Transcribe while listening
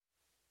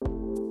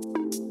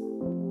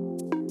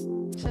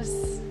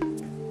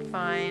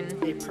Fine.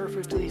 A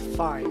perfectly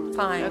fine.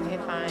 Fine. Okay,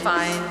 fine.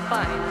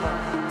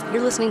 Fine.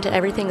 You're listening to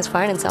Everything is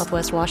Fine in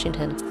Southwest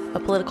Washington, a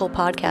political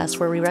podcast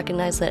where we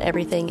recognize that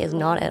everything is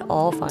not at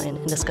all fine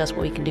and discuss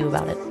what we can do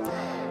about it.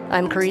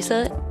 I'm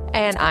Carissa.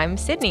 And I'm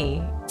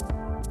Sydney.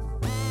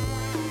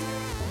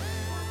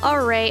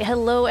 All right,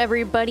 hello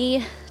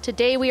everybody.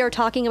 Today we are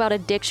talking about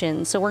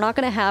addiction, so we're not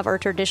going to have our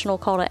traditional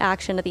call to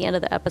action at the end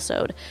of the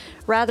episode.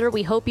 Rather,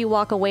 we hope you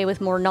walk away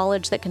with more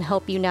knowledge that can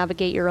help you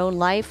navigate your own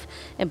life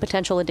and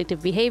potential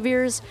addictive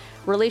behaviors,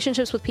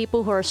 relationships with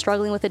people who are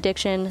struggling with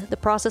addiction, the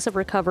process of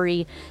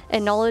recovery,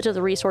 and knowledge of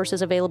the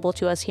resources available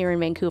to us here in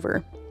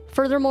Vancouver.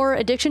 Furthermore,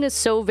 addiction is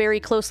so very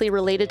closely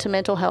related to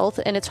mental health,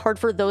 and it's hard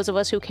for those of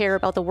us who care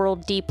about the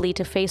world deeply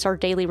to face our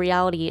daily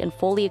reality and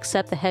fully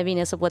accept the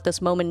heaviness of what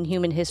this moment in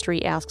human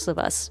history asks of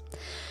us.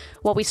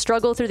 While we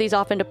struggle through these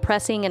often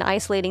depressing and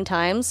isolating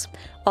times,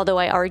 although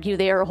I argue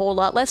they are a whole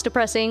lot less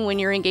depressing when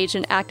you're engaged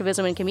in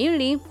activism and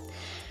community,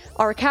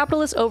 our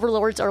capitalist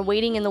overlords are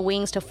waiting in the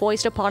wings to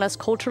foist upon us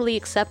culturally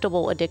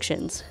acceptable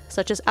addictions,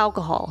 such as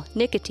alcohol,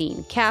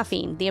 nicotine,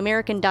 caffeine, the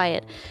American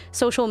diet,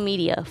 social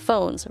media,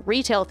 phones,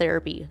 retail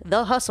therapy,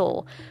 the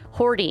hustle,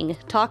 hoarding,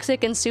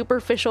 toxic and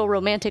superficial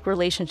romantic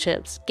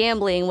relationships,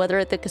 gambling, whether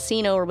at the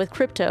casino or with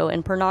crypto,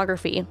 and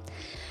pornography.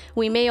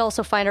 We may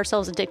also find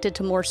ourselves addicted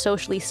to more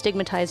socially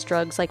stigmatized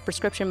drugs like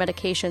prescription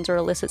medications or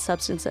illicit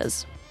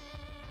substances.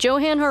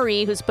 Johann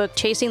Hari, whose book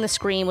Chasing the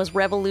Scream was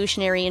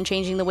revolutionary in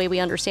changing the way we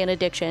understand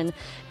addiction,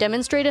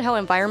 demonstrated how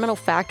environmental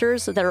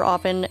factors that are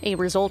often a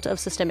result of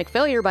systemic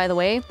failure, by the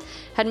way,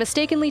 had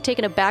mistakenly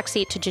taken a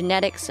backseat to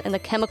genetics and the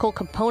chemical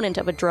component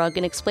of a drug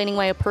in explaining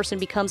why a person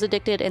becomes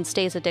addicted and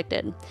stays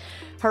addicted.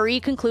 Hari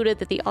concluded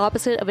that the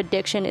opposite of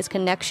addiction is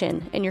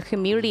connection, and your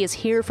community is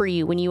here for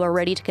you when you are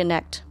ready to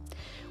connect.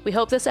 We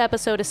hope this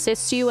episode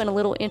assists you in a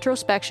little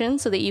introspection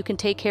so that you can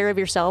take care of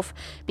yourself,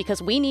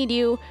 because we need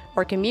you,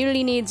 our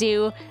community needs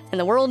you,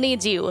 and the world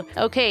needs you.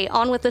 Okay,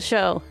 on with the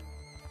show.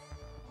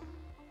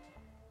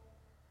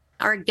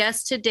 Our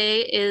guest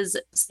today is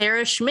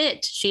Sara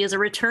Schmit. She is a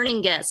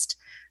returning guest.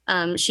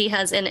 She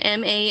has an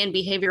MA in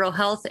behavioral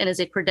health and is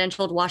a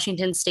credentialed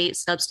Washington State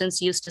substance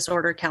use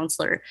disorder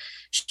counselor.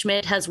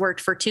 Schmit has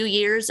worked for 2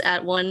 years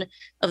at one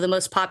of the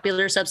most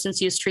popular substance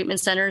use treatment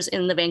centers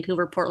in the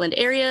Vancouver-Portland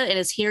area and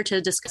is here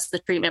to discuss the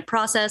treatment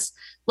process,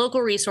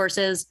 local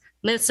resources,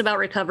 myths about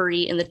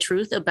recovery, and the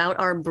truth about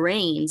our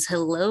brains.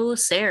 Hello,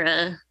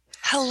 Sara.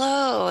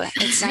 Hello.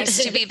 It's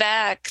nice to be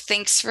back.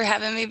 Thanks for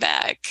having me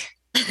back.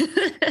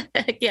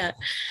 Yeah.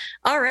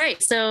 All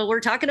right. So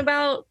we're talking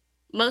about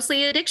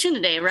mostly addiction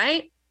today,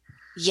 right?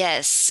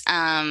 Yes.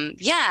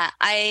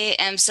 I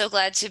am so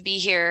glad to be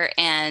here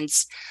and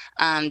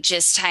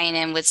just tying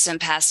in with some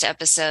past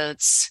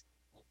episodes.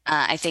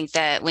 I think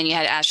that when you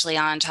had Ashley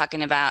on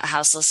talking about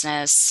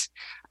houselessness,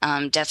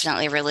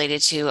 definitely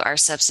related to our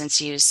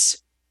substance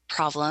use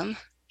problem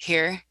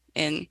here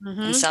in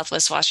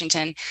Southwest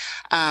Washington.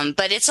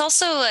 But it's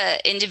also an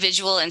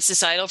individual and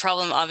societal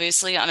problem,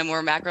 obviously, on a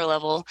more macro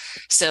level.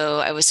 So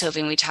I was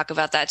hoping we talk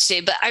about that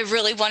today. But I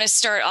really want to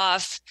start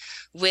off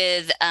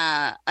with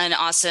an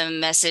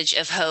awesome message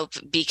of hope,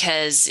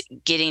 because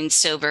getting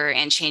sober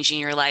and changing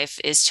your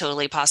life is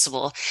totally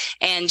possible.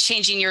 And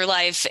changing your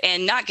life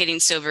and not getting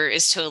sober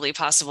is totally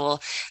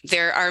possible.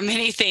 There are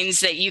many things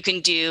that you can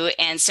do,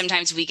 and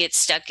sometimes we get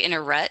stuck in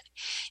a rut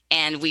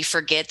and we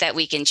forget that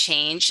we can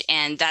change.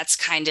 And that's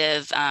kind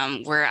of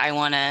where I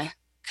want to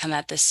come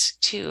at this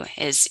too,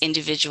 is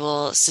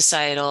individual,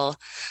 societal.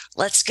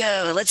 Let's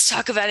go. Let's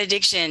talk about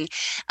addiction.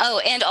 Oh,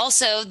 and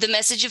also the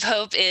message of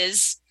hope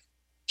is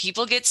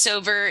people get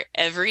sober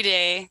every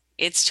day.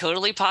 It's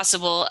totally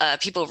possible.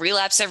 People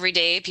relapse every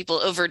day. People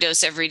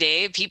overdose every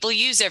day. People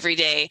use every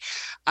day.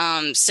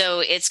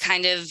 So it's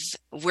kind of,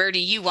 where do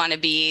you want to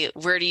be?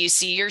 Where do you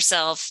see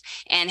yourself?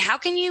 And how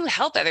can you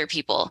help other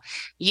people?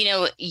 You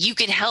know, you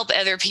can help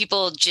other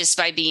people just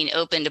by being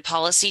open to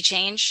policy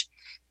change.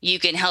 You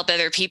can help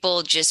other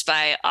people just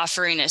by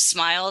offering a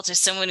smile to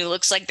someone who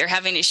looks like they're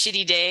having a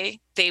shitty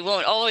day. They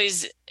won't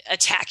always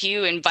attack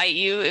you and bite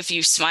you if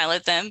you smile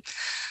at them.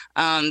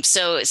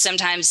 So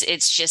sometimes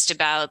it's just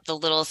about the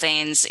little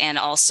things and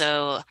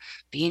also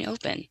being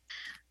open.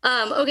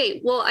 Okay.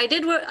 Well, I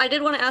did want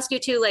to ask you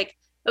too, like,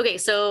 okay,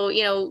 so,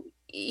 you know,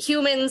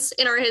 humans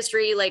in our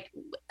history, like,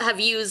 have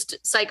used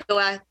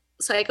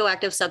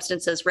psychoactive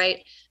substances,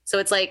 right? So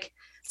it's like,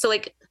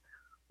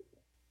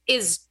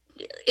 is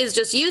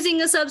just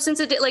using a substance,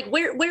 like,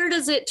 where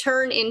does it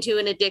turn into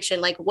an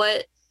addiction? Like,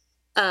 what,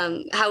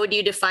 how would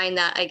you define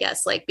that, I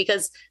guess? Like,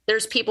 because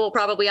there's people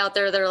probably out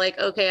there that are like,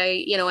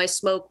 okay, I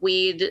smoke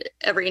weed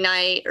every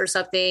night or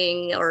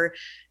something, or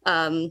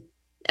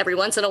every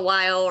once in a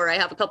while, or I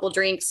have a couple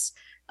drinks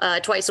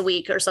twice a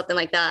week or something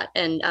like that.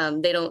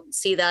 And they don't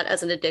see that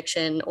as an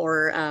addiction,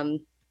 or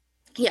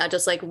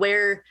just like,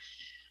 where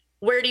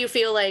do you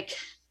feel like,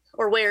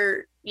 or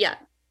where,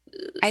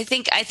 I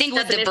think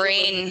with the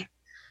brain,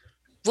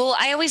 well,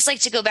 I always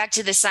like to go back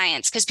to the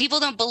science, because people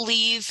don't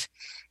believe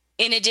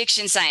in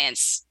addiction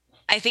science.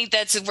 I think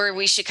that's where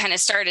we should kind of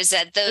start, is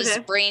that those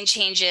brain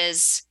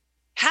changes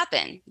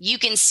happen. You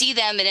can see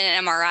them in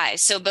an MRI.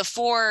 So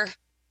before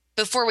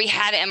we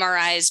had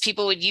MRIs,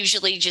 people would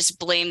usually just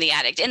blame the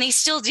addict, and they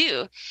still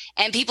do.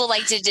 And people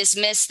like to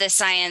dismiss the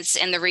science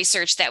and the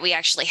research that we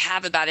actually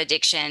have about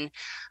addiction.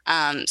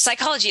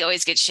 Psychology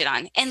always gets shit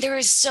on, and there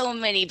is so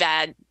many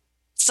bad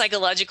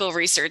psychological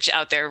research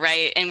out there,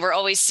 right? And we're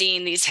always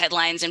seeing these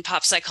headlines in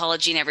pop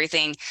psychology and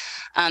everything.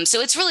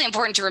 So it's really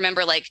important to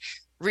remember, like,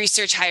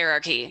 research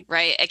hierarchy,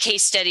 right? A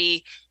case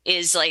study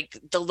is like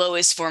the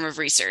lowest form of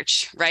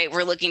research, right?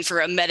 We're looking for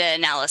a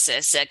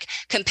meta-analysis, like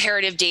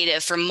comparative data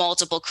from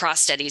multiple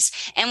cross studies.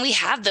 And we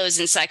have those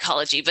in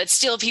psychology, but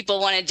still people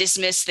want to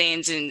dismiss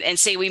things and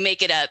say we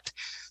make it up,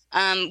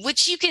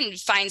 which you can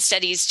find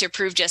studies to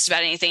prove just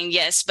about anything.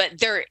 Yes, but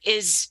there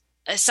is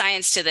a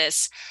science to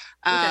this.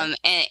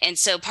 And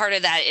so part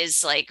of that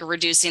is like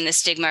reducing the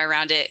stigma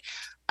around it.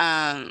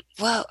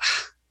 Well,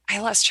 I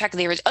lost track of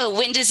the original. Oh,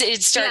 when does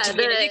it start to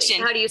be an addiction?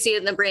 How do you see it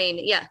in the brain?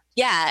 Yeah.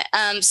 Yeah.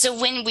 So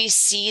when we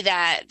see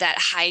that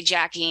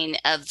hijacking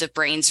of the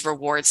brain's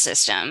reward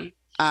system,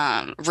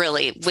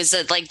 really was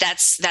like,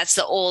 that's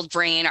the old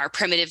brain, our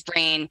primitive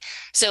brain.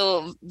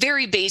 So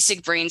very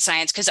basic brain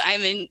science, because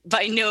I'm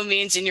by no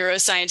means a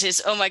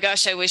neuroscientist. Oh my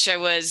gosh, I wish I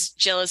was.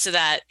 Jealous of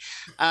that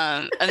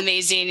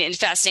amazing and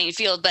fascinating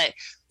field. But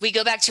we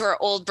go back to our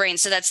old brain.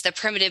 So that's the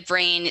primitive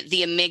brain,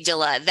 the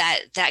amygdala,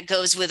 that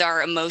goes with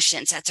our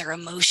emotions. That's our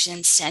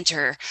emotion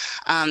center.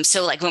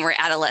 So like when we're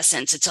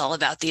adolescents, it's all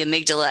about the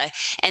amygdala.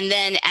 And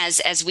then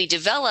as we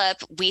develop,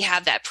 we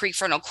have that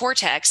prefrontal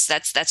cortex.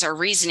 That's our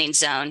reasoning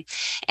zone.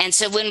 And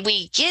so when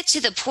we get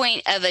to the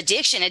point of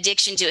addiction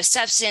to a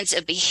substance,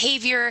 a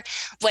behavior,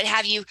 what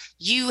have you,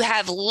 you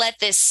have let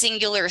this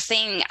singular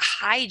thing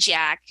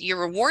hijack your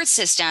reward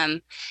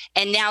system.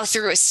 And now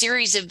through a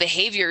series of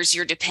behaviors,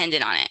 you're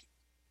dependent on it.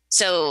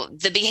 So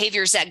the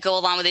behaviors that go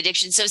along with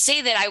addiction. So say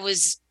that I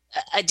was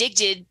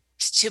addicted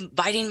to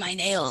biting my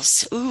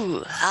nails.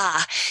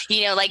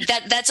 Like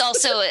that's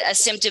also a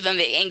symptom of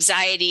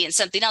anxiety and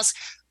something else,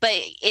 but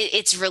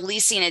it's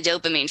releasing a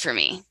dopamine for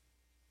me.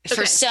 Okay.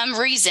 For some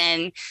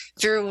reason,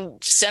 through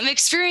some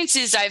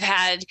experiences I've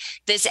had,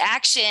 this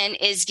action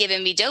is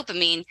giving me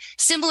dopamine.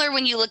 Similar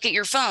when you look at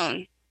your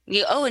phone.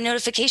 A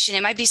notification,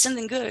 it might be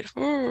something good.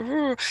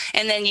 And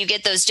then you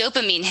get those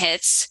dopamine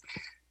hits.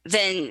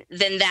 Then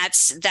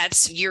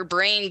that's your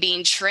brain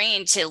being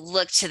trained to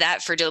look to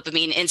that for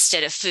dopamine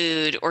instead of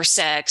food or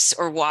sex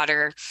or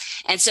water.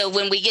 And so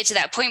when we get to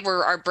that point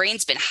where our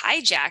brain's been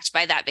hijacked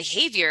by that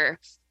behavior,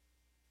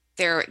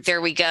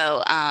 there we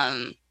go.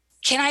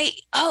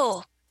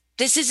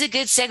 This is a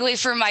good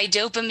segue for my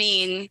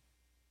dopamine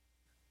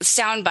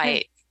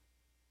soundbite.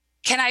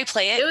 Can I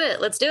play it? Do it.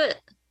 Let's do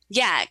it.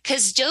 Yeah,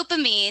 because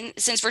dopamine,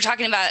 since we're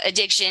talking about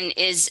addiction,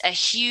 is a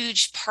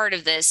huge part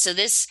of this. So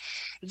this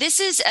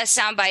is a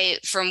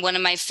soundbite from one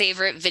of my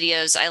favorite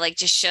videos I like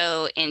to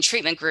show in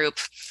treatment group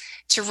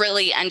to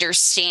really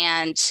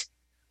understand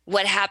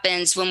what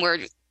happens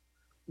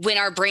when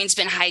our brain's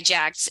been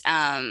hijacked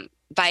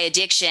by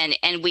addiction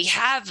and we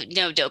have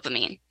no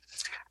dopamine.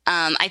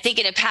 I think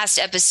in a past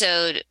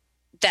episode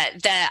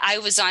that I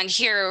was on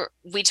here,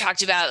 we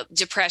talked about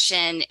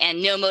depression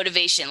and no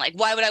motivation. Like,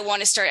 why would I want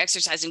to start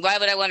exercising? Why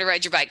would I want to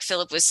ride your bike?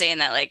 Philip was saying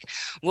that, like,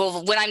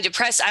 well, when I'm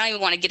depressed, I don't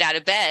even want to get out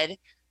of bed.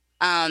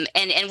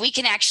 And we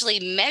can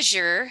actually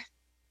measure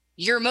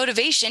your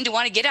motivation to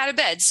want to get out of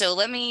bed. So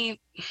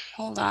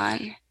hold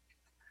on.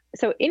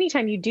 So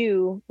anytime you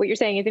do, what you're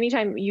saying is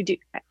anytime you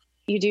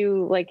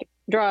do like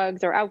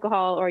drugs or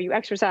alcohol, or you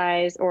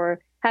exercise or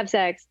have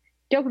sex,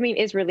 dopamine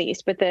is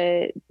released. But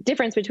the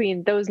difference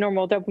between those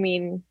normal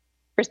dopamine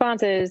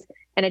responses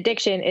and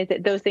addiction is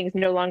that those things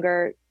no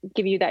longer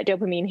give you that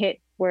dopamine hit,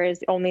 whereas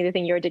only the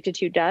thing you're addicted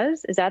to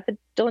does. Is that the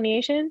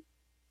delineation?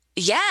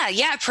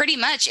 Yeah, pretty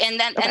much.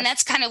 And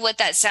that's kind of what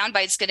that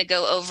soundbite's going to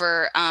go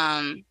over.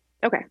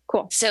 Okay,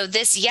 cool. So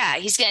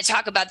he's going to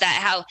talk about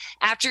that, how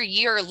after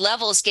your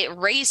levels get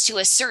raised to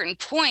a certain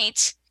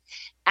point,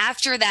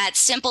 after that,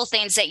 simple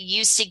things that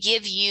used to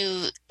give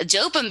you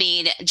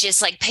dopamine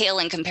just like pale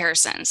in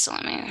comparison. So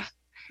let me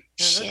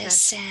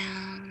just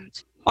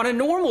sound. On a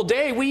normal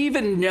day, we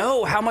even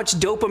know how much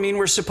dopamine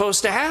we're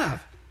supposed to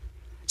have.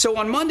 So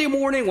on Monday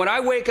morning, when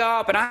I wake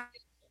up and I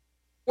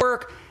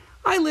work,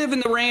 I live in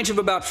the range of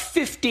about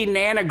 50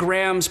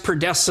 nanograms per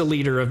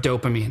deciliter of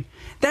dopamine.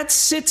 That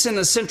sits in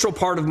the central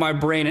part of my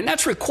brain, and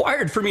that's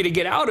required for me to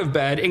get out of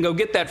bed and go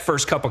get that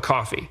first cup of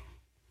coffee.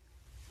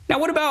 Now,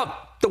 what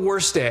about the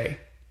worst day?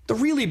 The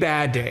really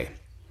bad day?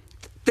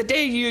 The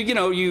day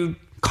you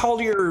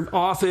call your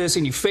office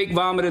and you fake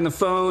vomit in the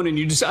phone and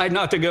you decide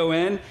not to go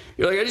in.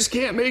 You're like, I just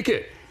can't make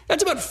it.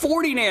 That's about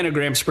 40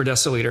 nanograms per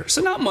deciliter.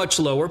 So not much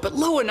lower, but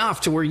low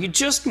enough to where you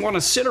just want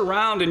to sit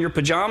around in your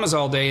pajamas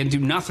all day and do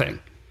nothing.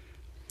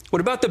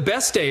 What about the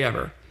best day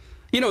ever?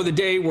 The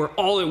day where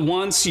all at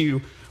once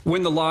you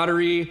win the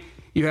lottery,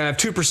 you have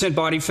 2%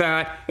 body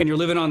fat, and you're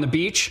living on the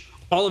beach.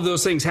 All of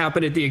those things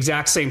happen at the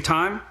exact same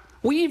time.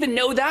 We even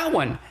know that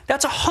one.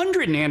 That's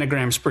 100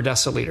 nanograms per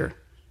deciliter.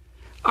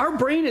 Our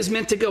brain is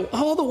meant to go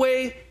all the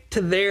way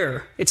to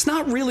there. It's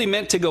not really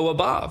meant to go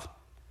above.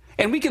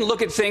 And we can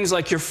look at things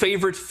like your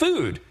favorite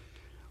food,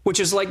 which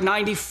is like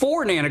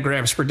 94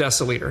 nanograms per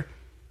deciliter.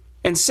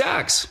 And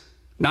sex,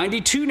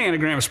 92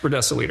 nanograms per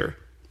deciliter.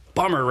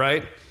 Bummer,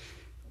 right?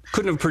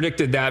 Couldn't have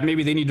predicted that.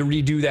 Maybe they need to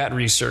redo that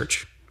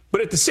research.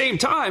 But at the same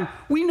time,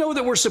 we know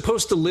that we're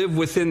supposed to live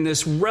within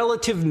this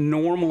relative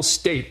normal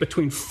state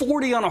between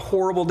 40 on a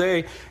horrible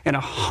day and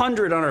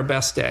 100 on our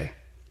best day.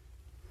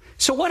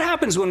 So what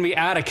happens when we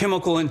add a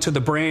chemical into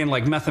the brain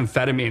like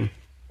methamphetamine?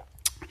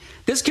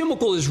 This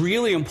chemical is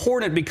really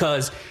important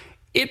because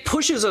it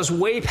pushes us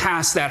way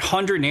past that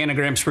 100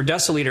 nanograms per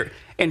deciliter.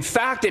 In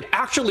fact, it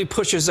actually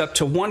pushes up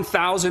to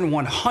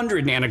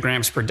 1,100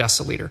 nanograms per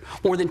deciliter,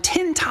 more than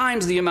 10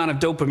 times the amount of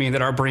dopamine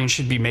that our brain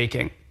should be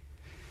making.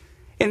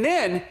 And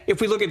then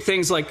if we look at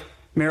things like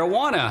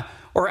marijuana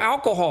or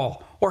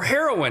alcohol or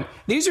heroin,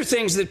 these are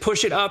things that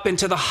push it up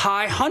into the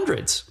high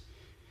hundreds.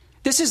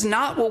 This is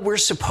not what we're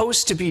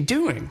supposed to be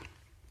doing.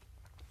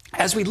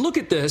 As we look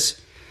at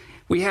this,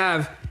 we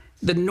have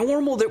the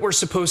normal that we're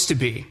supposed to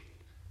be.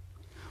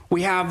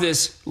 We have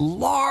this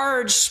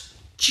large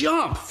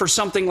jump for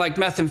something like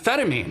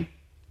methamphetamine.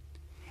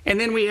 And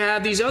then we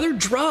have these other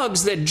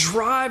drugs that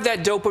drive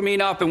that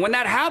dopamine up. And when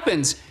that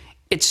happens,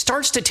 it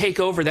starts to take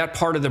over that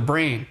part of the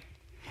brain.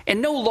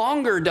 And no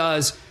longer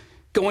does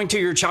going to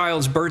your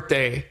child's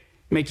birthday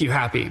make you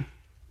happy.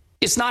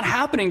 It's not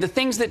happening. The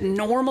things that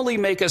normally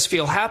make us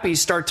feel happy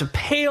start to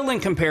pale in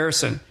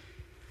comparison.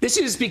 This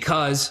is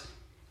because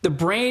the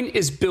brain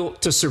is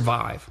built to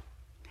survive.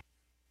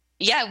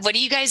 Yeah. What do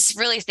you guys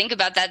really think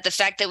about that? The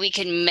fact that we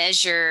can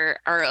measure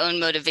our own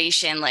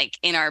motivation, like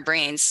in our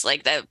brains,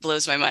 like that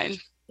blows my mind.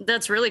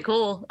 That's really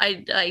cool.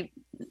 I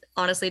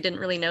honestly didn't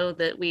really know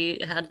that we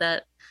had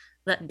that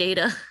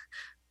data.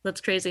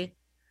 That's crazy.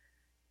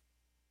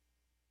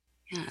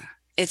 Yeah,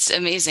 it's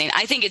amazing.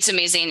 I think it's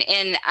amazing.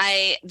 And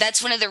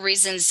that's one of the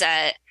reasons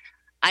that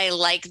I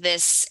like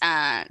this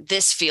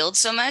field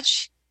so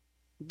much,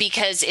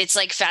 because it's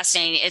like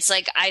fascinating. It's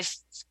like,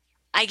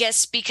 I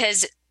guess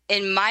because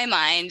in my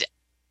mind,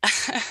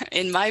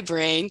 in my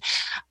brain,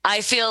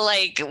 I feel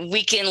like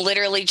we can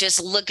literally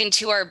just look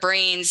into our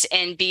brains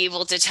and be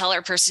able to tell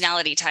our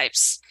personality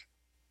types,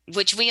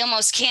 which we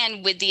almost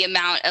can with the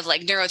amount of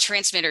like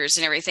neurotransmitters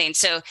and everything.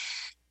 So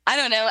I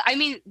don't know. I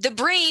mean, the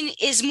brain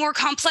is more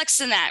complex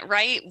than that,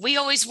 right? We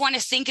always want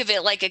to think of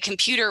it like a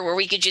computer where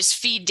we could just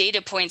feed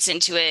data points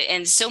into it,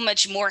 and so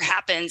much more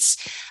happens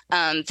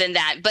than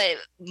that. But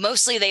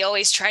mostly they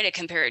always try to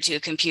compare it to a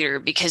computer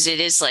because it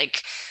is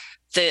like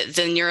the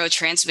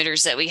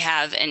neurotransmitters that we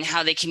have and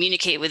how they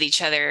communicate with each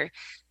other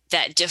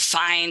that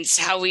defines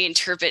how we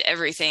interpret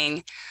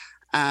everything.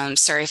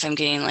 Sorry if I'm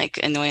getting like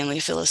annoyingly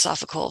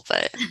philosophical,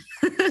 but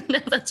No,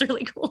 that's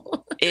really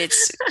cool.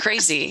 It's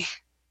crazy.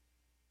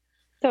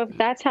 So if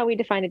that's how we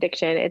define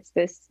addiction, it's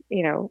this,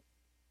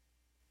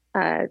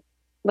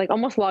 like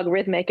almost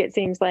logarithmic, it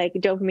seems like,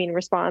 dopamine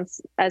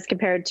response as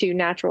compared to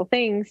natural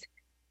things.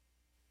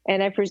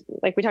 And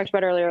like we talked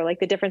about earlier, like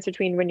the difference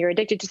between when you're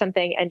addicted to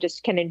something and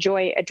just can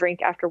enjoy a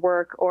drink after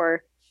work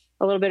or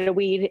a little bit of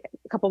weed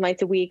a couple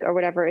nights a week or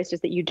whatever, it's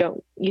just that you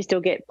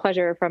still get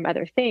pleasure from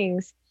other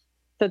things.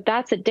 So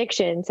that's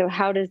addiction. So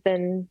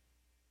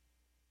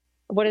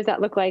what does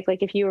that look like?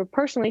 Like if you are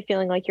personally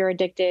feeling like you're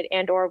addicted,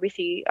 and or we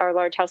see our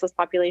large houseless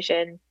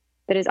population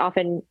that is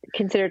often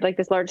considered like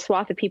this large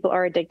swath of people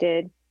are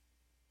addicted.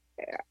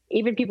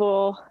 Even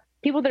people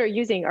that are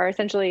using are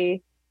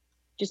essentially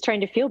just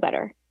trying to feel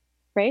better,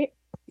 right?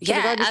 So Yeah,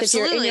 regardless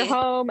absolutely. if you're in your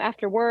home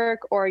after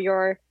work or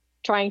you're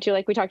trying to,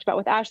 like we talked about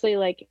with Ashley,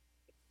 like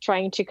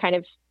trying to kind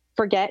of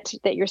forget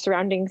that your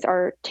surroundings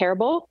are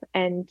terrible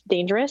and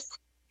dangerous.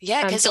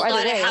 Yeah, because so a lot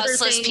either of way,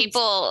 houseless things-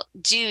 people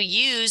do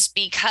use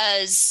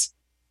because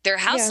they're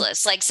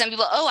houseless. Like some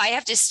people, I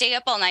have to stay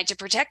up all night to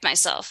protect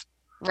myself,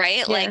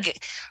 right? Yeah.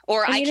 Like,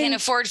 or And I you can't didn't-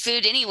 afford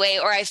food anyway,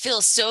 or I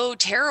feel so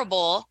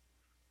terrible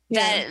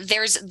that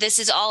this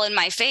is all in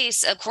my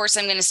face. Of course,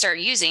 I'm going to start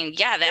using.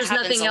 Yeah, that There's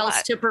happens nothing a else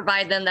lot. to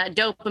provide them that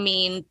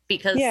dopamine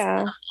because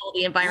Yeah. of all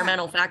the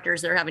environmental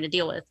factors they're having to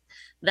deal with.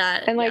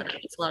 That like- that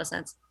makes a lot of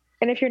sense.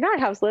 And if you're not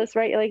houseless,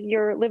 right, like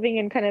you're living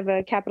in kind of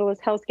a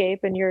capitalist hellscape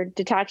and you're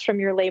detached from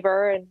your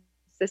labor, and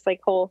it's this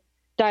like whole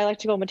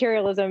dialectical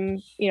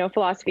materialism,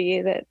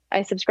 philosophy that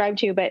I subscribe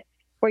to, but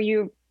where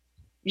you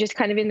just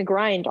kind of in the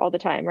grind all the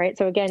time, right?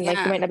 So again, like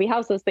Yeah. you might not be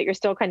houseless, but you're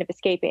still kind of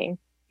escaping.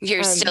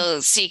 You're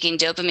still seeking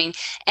dopamine.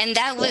 And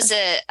that was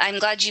I'm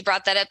glad you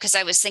brought that up, because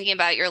I was thinking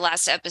about your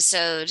last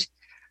episode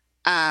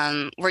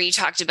where you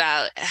talked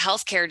about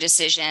healthcare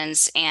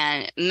decisions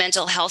and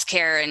mental health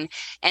care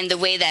and the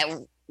way that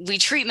we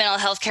treat mental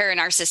health care in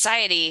our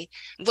society,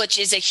 which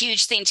is a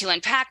huge thing to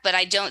unpack. But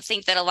I don't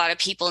think that a lot of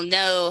people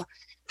know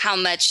how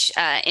much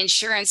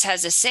insurance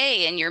has a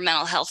say in your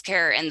mental health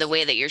care and the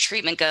way that your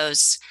treatment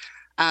goes.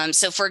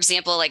 So for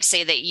example, like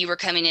say that you were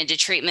coming into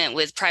treatment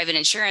with private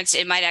insurance,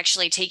 it might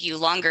actually take you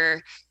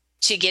longer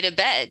to get a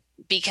bed,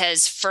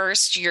 because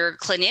first your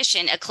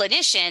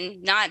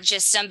clinician, not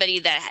just somebody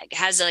that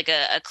has like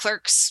a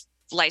clerk's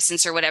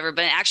license or whatever,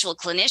 but an actual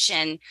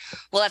clinician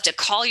will have to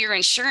call your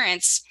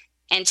insurance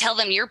and tell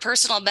them your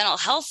personal mental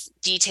health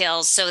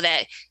details so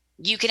that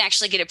you can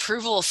actually get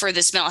approval for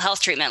this mental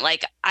health treatment.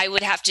 Like I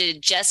would have to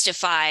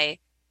justify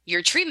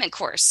your treatment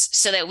course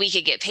so that we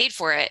could get paid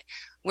for it.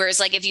 Whereas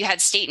like if you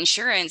had state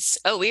insurance,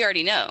 oh, we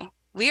already know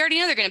they're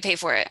going to pay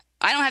for it.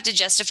 I don't have to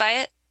justify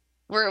it.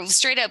 We're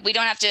straight up. We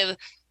don't have to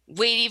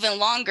wait even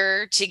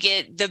longer to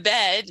get the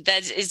bed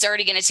that is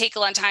already going to take a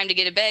long time to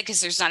get a bed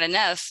because there's not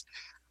enough.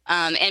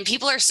 And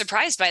people are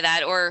surprised by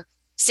that, or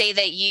say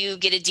that you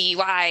get a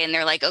DUI and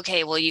they're like,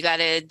 okay, well, you got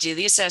to do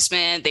the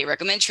assessment. They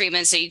recommend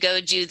treatment. So you go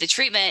do the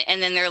treatment.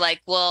 And then they're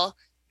like, well,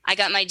 I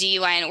got my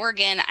DUI in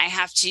Oregon. I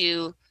have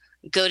to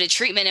go to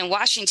treatment in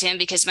Washington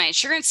because my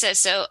insurance says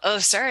so. Oh,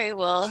 sorry.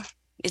 Well,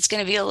 it's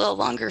going to be a little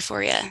longer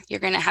for you. You're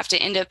going to have to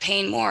end up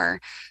paying more.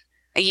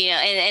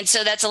 And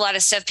so that's a lot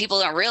of stuff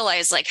people don't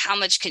realize, like how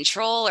much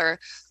control or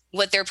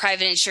what their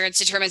private insurance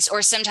determines.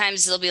 Or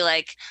sometimes they'll be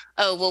like,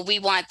 oh, well, we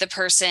want the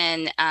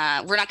person,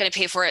 we're not going to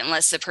pay for it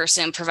unless the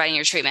person providing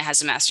your treatment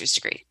has a master's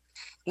degree,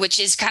 which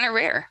is kind of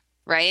rare,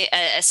 right?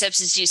 A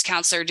substance use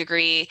counselor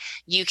degree,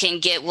 you can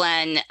get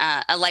one,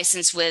 a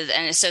license with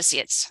an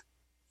associate's.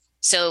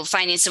 So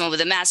finding someone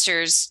with a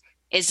master's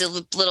is a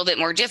little bit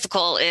more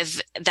difficult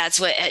if that's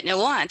what Aetna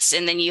wants.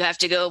 And then you have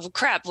to go,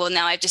 crap, well,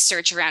 now I have to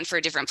search around for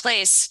a different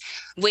place,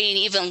 waiting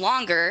even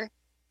longer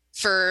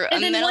for a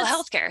mental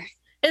health care.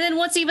 And then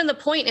what's even the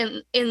point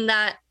in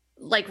that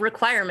like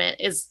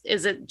requirement? Is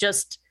it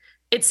just,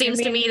 it seems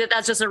to me that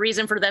that's just a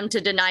reason for them to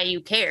deny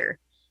you care.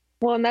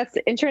 Well, and that's,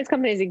 insurance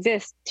companies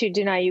exist to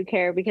deny you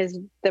care because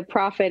the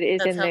profit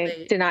is in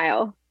the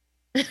denial.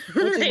 Which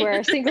is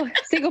where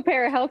single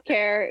payer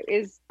healthcare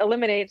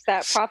eliminates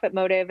that profit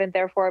motive and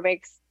therefore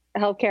makes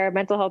healthcare,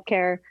 mental health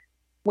care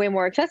way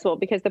more accessible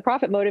because the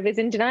profit motive is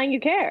in denying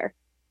you care.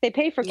 They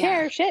pay for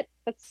care. Shit,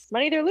 that's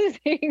money they're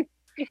losing.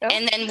 You know?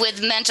 And then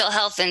with mental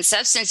health and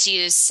substance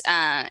use,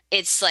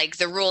 it's like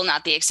the rule,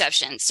 not the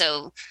exception.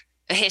 So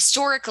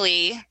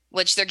historically,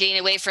 which they're getting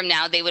away from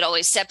now, they would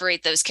always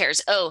separate those cares.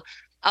 Oh,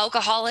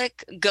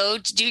 alcoholic, go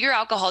do your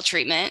alcohol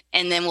treatment,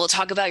 and then we'll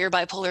talk about your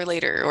bipolar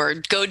later, or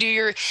go do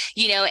your,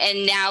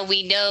 and now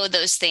we know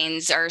those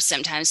things are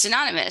sometimes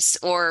synonymous.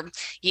 Or,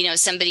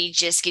 somebody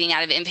just getting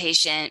out of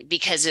inpatient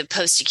because of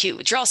post-acute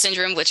withdrawal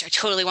syndrome, which I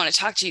totally want to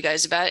talk to you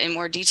guys about in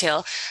more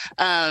detail,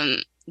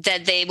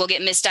 that they will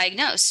get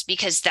misdiagnosed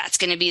because that's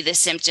going to be the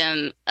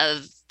symptom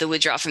of the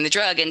withdrawal from the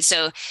drug. And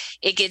so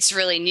it gets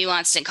really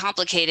nuanced and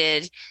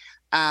complicated.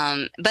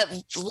 But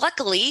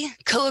luckily,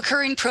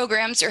 co-occurring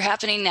programs are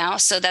happening now.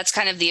 So that's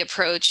kind of the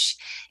approach,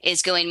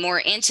 is going more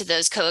into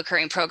those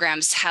co-occurring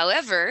programs.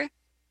 However,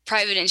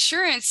 private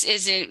insurance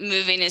isn't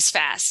moving as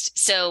fast.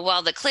 So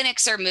while the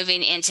clinics are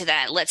moving into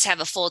that, let's have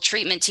a full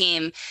treatment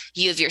team.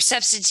 You have your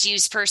substance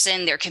use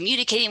person, they're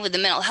communicating with the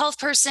mental health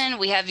person.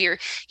 We have your,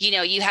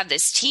 you have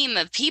this team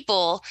of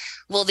people.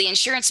 Well, the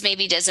insurance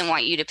maybe doesn't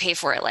want you to pay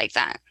for it like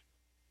that.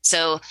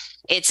 So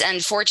it's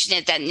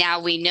unfortunate that now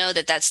we know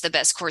that that's the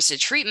best course of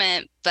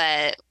treatment,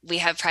 but we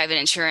have private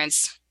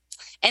insurance.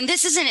 And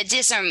this isn't a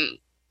diss.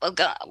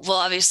 Well,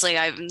 obviously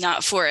I'm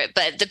not for it,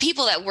 but the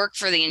people that work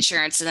for the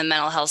insurance and the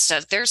mental health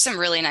stuff, there's some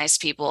really nice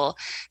people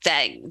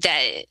that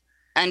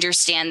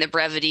understand the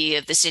brevity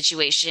of the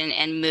situation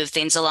and move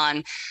things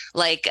along.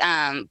 Like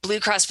Blue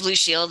Cross Blue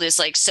Shield is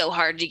like so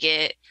hard to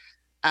get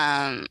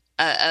an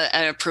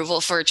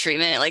approval for a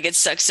treatment. Like it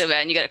sucks so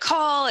bad, and you got to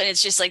call, and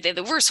it's just like they have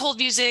the worst hold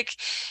music,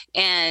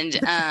 and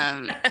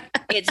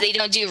they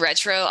don't do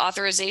retro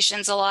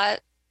authorizations a lot.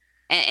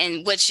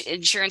 And which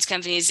insurance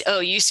companies,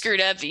 oh, you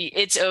screwed up,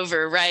 it's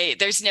over, right?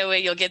 There's no way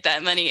you'll get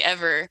that money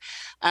ever.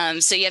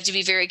 So you have to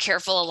be very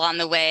careful along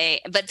the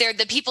way. But they're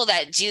the people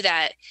that do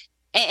that,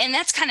 and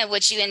that's kind of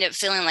what you end up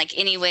feeling like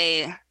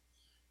anyway.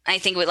 I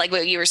think with like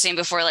what you were saying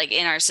before, like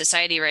in our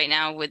society right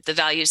now, with the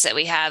values that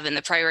we have and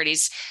the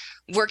priorities.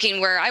 Working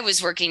where I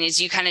was working,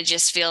 is you kind of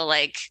just feel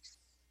like,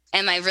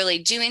 am I really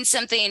doing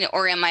something,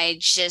 or am I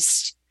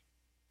just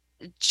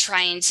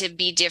trying to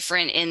be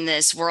different in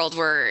this world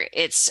where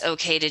it's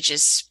okay to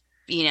just,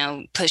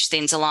 push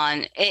things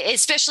along,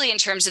 especially in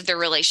terms of the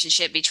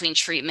relationship between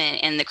treatment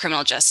and the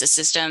criminal justice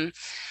system.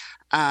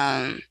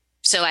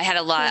 So I had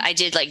I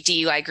did like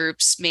DUI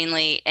groups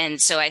mainly.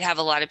 And so I'd have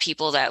a lot of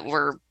people that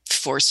were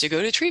forced to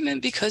go to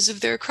treatment because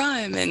of their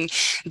crime and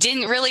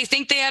didn't really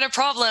think they had a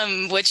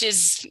problem, which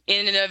is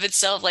in and of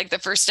itself like the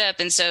first step.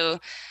 And so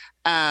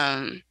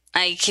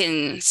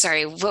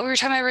sorry, what were we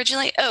talking about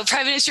originally? Oh,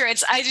 private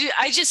insurance.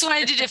 I just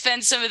wanted to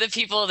defend some of the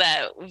people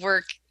that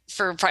work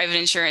for private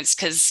insurance,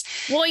 because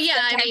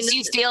sometimes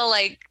you feel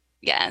like,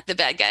 the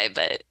bad guy,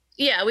 but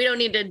we don't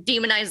need to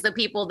demonize the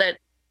people that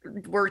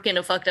work in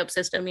a fucked up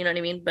system, you know what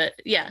I mean? But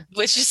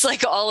which is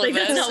like all of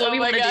us. That's not what we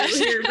want to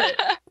do here,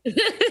 but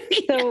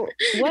so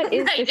what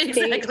is the state?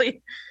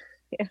 Exactly.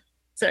 Yeah.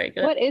 Sorry.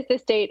 Go ahead. What is the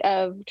state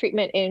of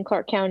treatment in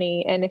Clark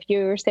County? And if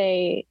you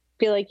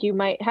feel like you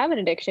might have an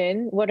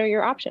addiction, what are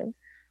your options?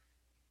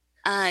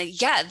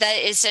 That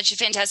is such a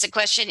fantastic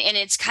question. And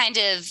it's kind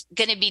of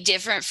going to be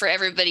different for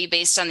everybody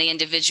based on the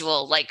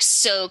individual, like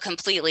so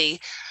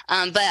completely.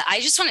 But I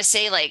just want to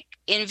say, like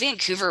in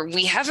Vancouver,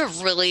 we have a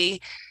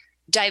really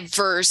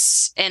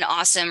diverse and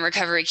awesome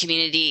recovery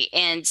community.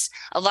 And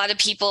a lot of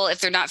people,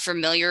 if they're not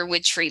familiar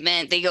with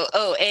treatment, they go,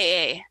 oh,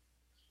 AA.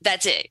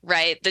 That's it,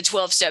 right? The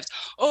 12 steps.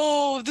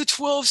 Oh, the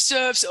 12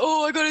 steps.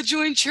 Oh, I got to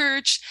join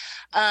church.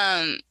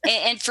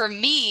 And for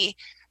me,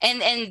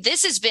 and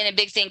this has been a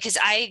big thing because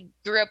I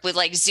grew up with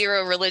like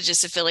zero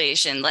religious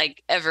affiliation,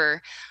 like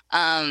ever.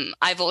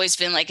 I've always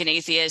been like an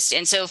atheist.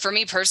 And so for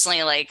me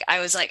personally, like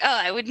I was like, oh,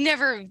 I would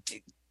never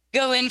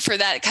go in for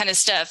that kind of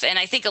stuff. And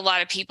I think a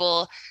lot of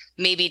people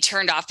may be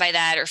turned off by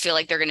that or feel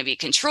like they're going to be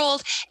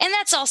controlled. And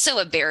that's also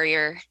a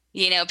barrier.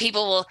 You know,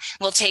 people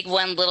will take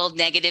one little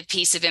negative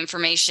piece of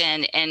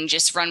information and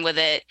just run with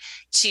it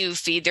to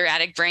feed their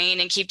addict brain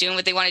and keep doing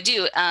what they want to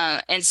do.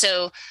 And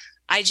so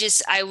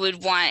I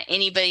would want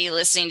anybody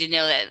listening to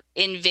know that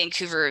in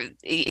Vancouver,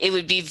 it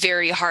would be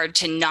very hard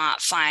to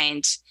not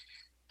find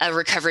a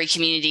recovery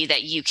community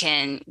that you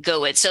can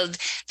go with. So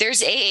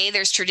there's AA,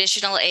 there's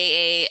traditional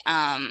AA,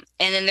 and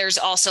then there's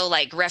also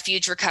like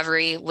refuge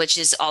recovery, which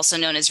is also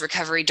known as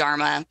recovery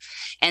Dharma.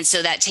 And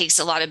so that takes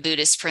a lot of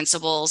Buddhist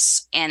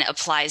principles and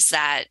applies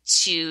that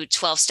to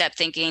 12-step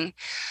thinking.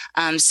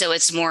 So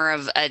it's more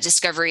of a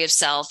discovery of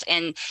self,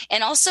 and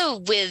also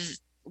with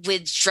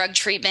drug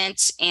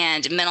treatment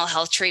and mental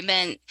health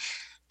treatment,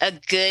 a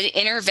good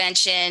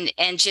intervention.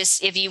 And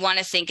just, if you want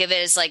to think of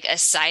it as like a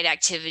side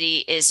activity,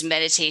 is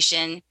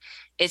meditation.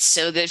 It's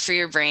so good for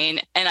your brain.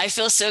 And I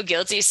feel so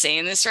guilty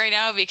saying this right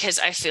now because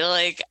I feel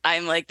like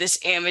I'm like this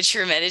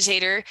amateur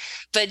meditator,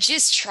 but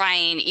just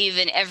trying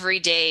even every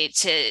day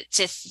to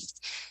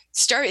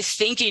start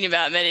thinking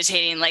about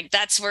meditating. Like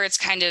that's where it's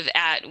kind of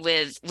at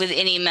with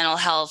any mental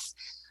health.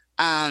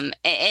 And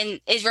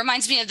it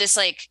reminds me of this,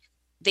 like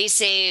they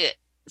say,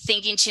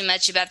 thinking too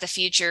much about the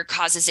future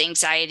causes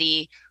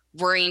anxiety.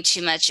 Worrying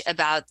too much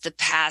about the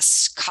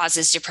past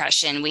causes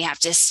depression. We have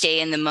to stay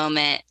in the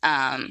moment.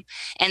 And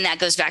that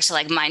goes back to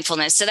like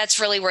mindfulness. So that's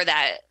really where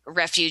that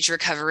refuge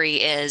recovery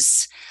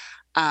is.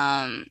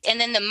 And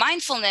then the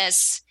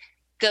mindfulness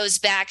goes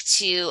back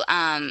to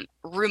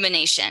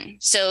rumination.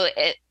 So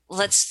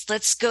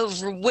let's go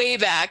way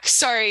back,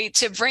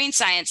 to brain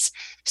science.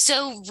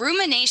 So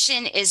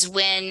rumination is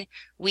when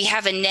we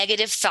have a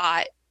negative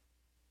thought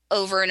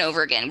over and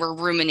over again. We're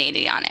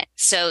ruminating on it.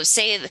 So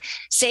say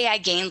I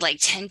gained like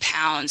 10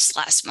 pounds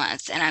last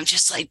month and I'm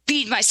just like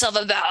beating myself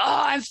about,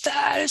 oh, I'm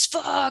fat as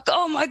fuck.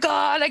 Oh my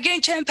God, I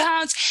gained 10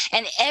 pounds.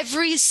 And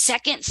every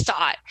second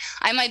thought,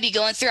 I might be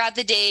going throughout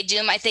the day,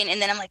 doing my thing.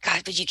 And then I'm like,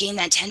 God, but you gained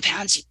that 10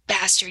 pounds, you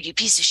bastard, you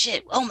piece of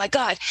shit. Oh my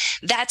God.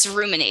 That's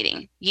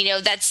ruminating. You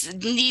know, that's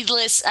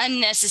needless,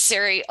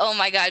 unnecessary. Oh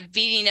my God,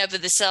 beating up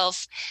of the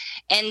self.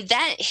 And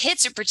that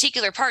hits a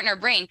particular part in our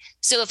brain.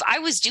 So if I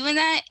was doing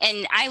that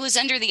and I was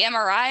under the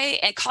MRI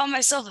and called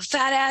myself a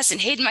fat ass and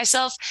hated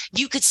myself,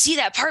 you could see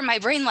that part of my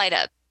brain light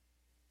up.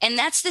 And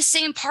that's the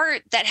same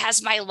part that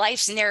has my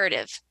life's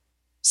narrative.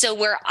 So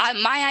where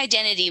my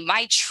identity,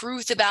 my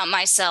truth about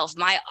myself,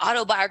 my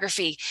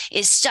autobiography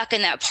is stuck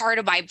in that part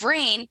of my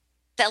brain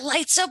that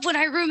lights up when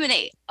I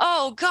ruminate.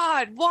 Oh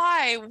God,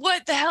 why?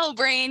 What the hell,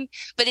 brain?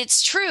 But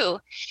it's true.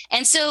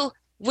 And so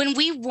when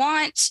we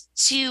want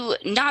to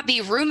not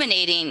be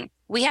ruminating,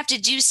 we have to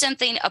do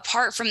something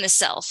apart from the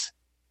self.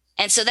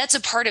 And so that's a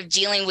part of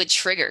dealing with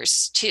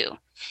triggers too,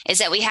 is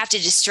that we have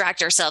to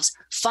distract ourselves,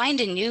 find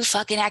a new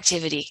fucking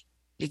activity,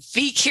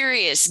 be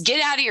curious,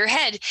 get out of your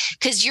head,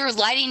 because you're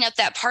lighting up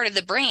that part of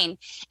the brain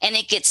and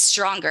it gets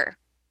stronger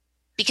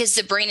because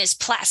the brain is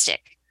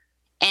plastic.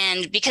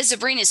 And because the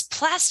brain is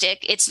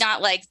plastic, it's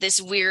not like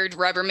this weird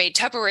Rubbermaid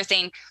Tupperware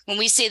thing. When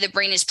we say the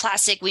brain is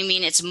plastic, we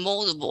mean it's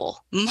moldable.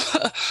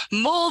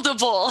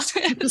 Moldable.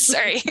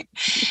 Sorry.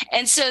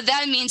 And so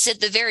that means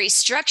that the very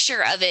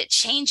structure of it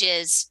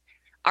changes.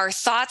 Our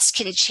thoughts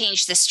can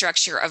change the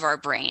structure of our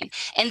brain.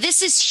 And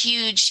this is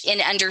huge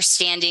in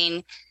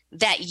understanding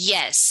that,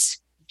 yes,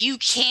 you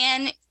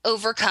can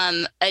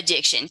overcome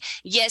addiction.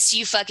 Yes,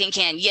 you fucking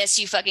can. Yes,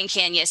 you fucking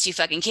can. Yes, you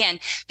fucking can.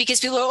 Because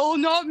people are, oh,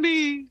 not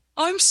me.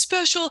 I'm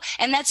special.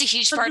 And that's a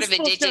huge part of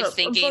addictive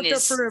thinking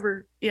is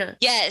forever. Yeah.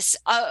 Yes.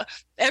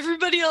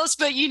 Everybody else,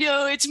 but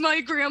it's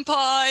my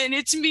grandpa and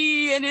it's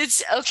me and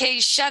it's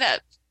okay. Shut up.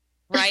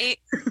 Right.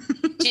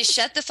 Just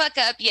shut the fuck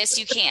up. Yes,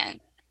 you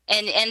can.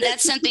 And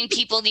that's something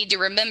people need to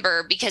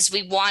remember, because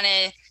we want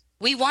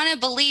to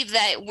believe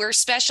that we're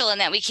special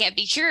and that we can't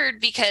be cured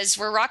because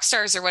we're rock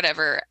stars or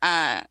whatever.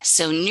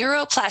 So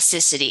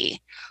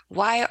neuroplasticity.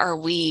 Why are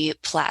we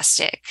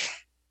plastic?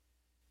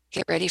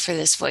 Get ready for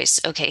this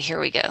voice. Okay, here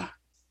we go.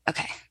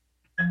 Okay.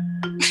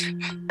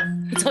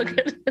 It's all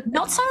good.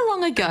 Not so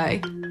long ago,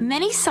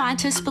 many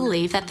scientists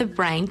believed that the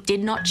brain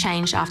did not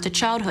change after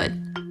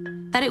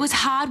childhood, that it was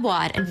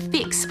hardwired and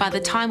fixed by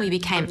the time we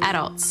became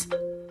adults.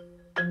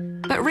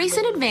 But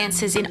recent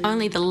advances in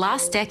only the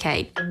last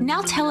decade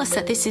now tell us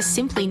that this is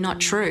simply not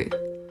true.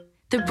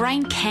 The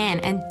brain can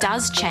and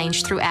does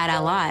change throughout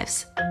our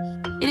lives.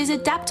 It is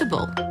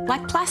adaptable,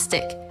 like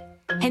plastic.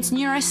 Hence,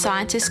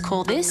 neuroscientists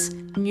call this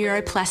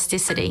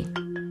neuroplasticity.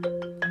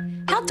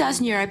 How does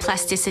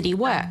neuroplasticity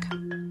work?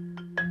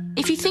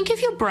 If you think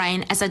of your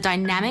brain as a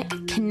dynamic,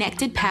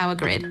 connected power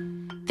grid,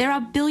 there are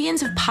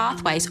billions of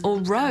pathways or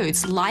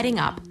roads lighting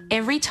up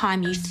every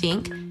time you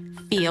think,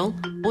 feel,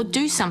 or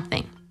do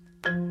something.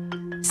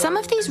 Some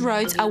of these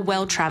roads are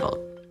well travelled.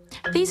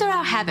 These are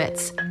our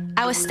habits,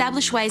 our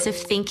established ways of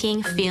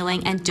thinking,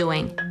 feeling, and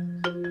doing.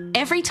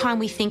 Every time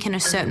we think in a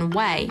certain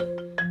way,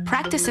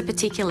 practice a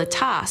particular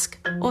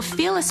task, or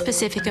feel a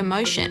specific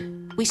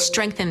emotion, we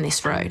strengthen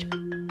this road.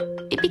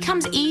 It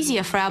becomes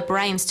easier for our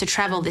brains to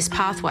travel this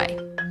pathway.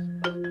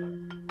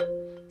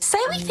 Say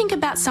we think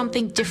about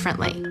something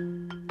differently,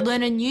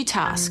 learn a new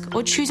task,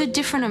 or choose a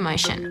different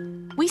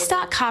emotion. We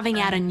start carving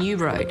out a new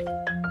road.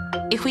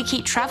 If we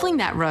keep travelling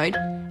that road,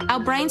 our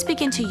brains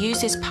begin to use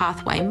this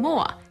pathway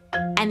more,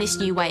 and this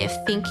new way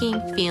of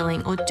thinking,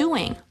 feeling, or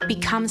doing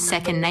becomes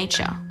second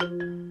nature.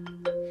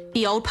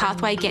 The old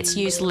pathway gets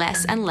used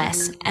less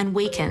and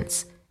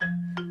weakens.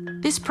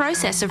 This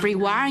process of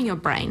rewiring your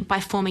brain by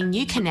forming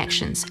new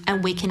connections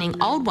and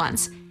weakening old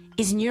ones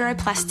is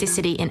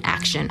neuroplasticity in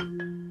action.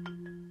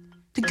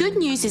 The good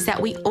news is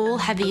that we all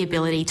have the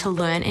ability to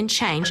learn and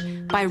change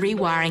by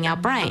rewiring our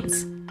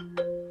brains.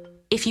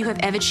 If you have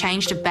ever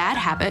changed a bad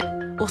habit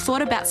or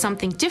thought about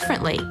something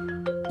differently,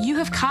 you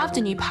have carved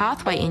a new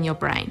pathway in your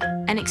brain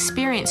and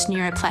experienced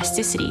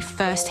neuroplasticity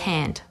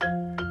firsthand.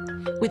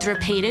 With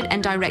repeated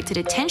and directed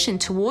attention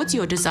towards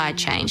your desired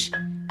change,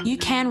 you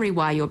can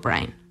rewire your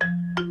brain.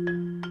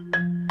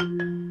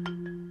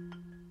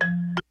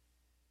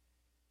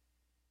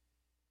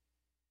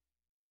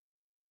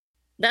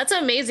 That's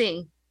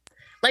amazing.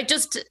 Like,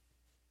 just,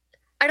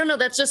 I don't know,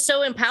 that's just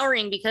so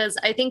empowering, because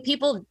I think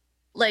people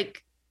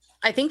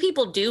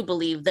do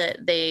believe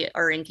that they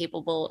are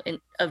incapable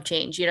of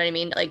change. You know what I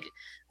mean? Like,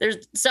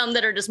 there's some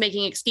that are just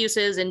making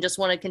excuses and just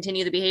want to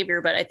continue the behavior.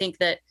 But I think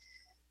that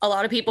a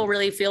lot of people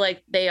really feel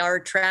like they are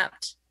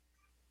trapped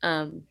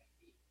in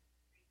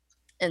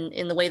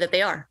the way that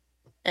they are,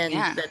 and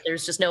that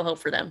there's just no hope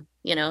for them,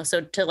 you know? So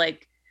to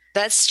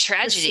that's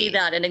tragedy. See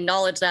that and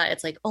acknowledge that,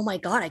 it's like, oh my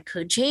God, I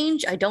could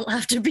change. I don't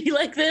have to be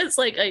like this.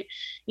 Like,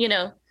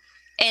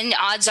 and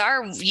odds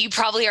are you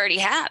probably already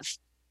have,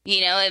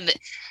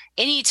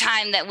 any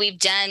time that we've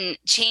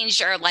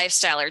changed our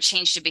lifestyle or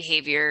changed a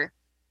behavior,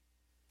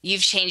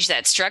 you've changed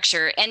that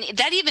structure. And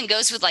that even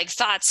goes with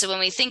thoughts. So when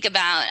we think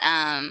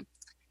about,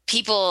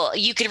 people,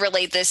 you could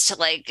relate this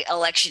to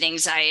election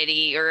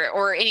anxiety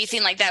or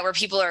anything like that, where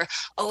people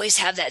always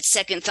have that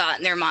second thought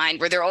in their mind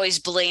where they're always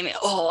blaming,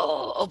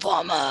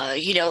 Obama,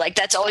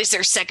 that's always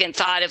their second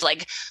thought of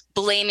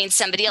blaming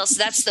somebody else.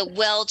 That's the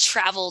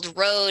well-traveled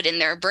road in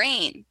their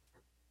brain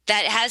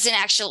that has an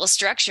actual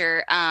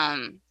structure.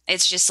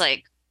 It's just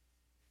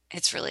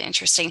it's really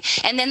interesting.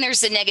 And then there's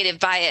the negative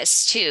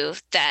bias too,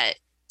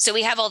 so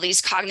we have all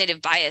these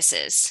cognitive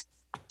biases.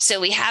 So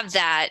we have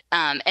that,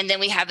 and then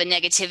we have a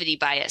negativity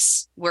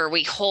bias where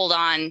we hold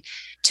on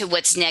to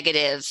what's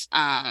negative.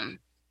 And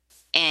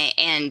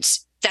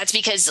that's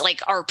because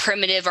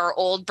our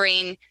old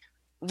brain,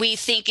 we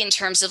think in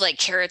terms of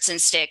carrots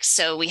and sticks.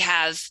 So we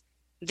have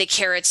the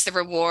carrots, the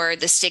reward,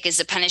 the stick is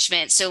the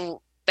punishment.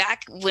 So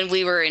back when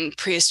we were in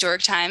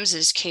prehistoric times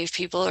as cave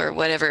people or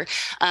whatever,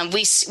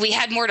 we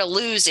had more to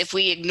lose if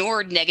we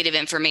ignored negative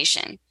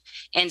information.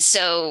 And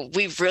so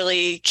we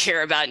really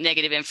care about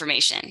negative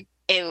information.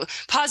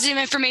 Positive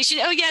information,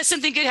 oh yeah,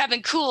 something good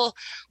happened, cool.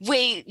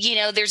 Wait,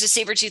 there's a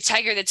saber-toothed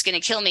tiger that's going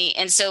to kill me.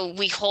 And so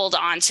we hold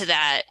on to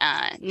that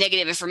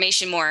negative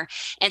information more.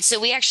 And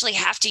so we actually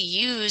have to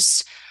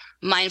use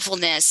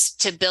mindfulness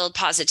to build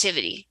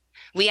positivity.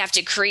 We have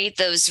to create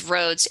those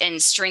roads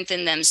and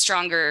strengthen them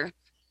stronger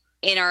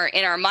in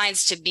our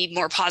minds to be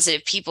more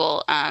positive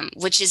people,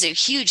 which is a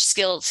huge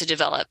skill to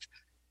develop.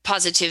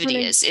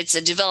 Positivity it's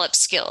a developed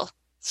skill.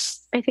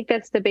 I think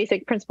that's the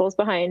basic principles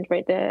behind,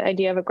 right, the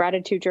idea of a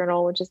gratitude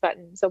journal, which has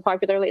gotten so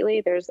popular lately.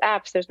 There's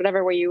apps, there's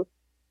whatever, where you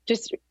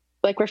just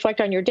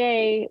reflect on your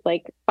day,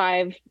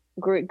 5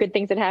 good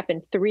things that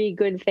happened, 3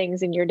 good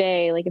things in your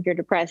day. If you're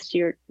depressed,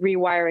 you're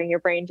rewiring your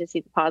brain to see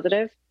the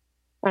positive.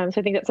 So I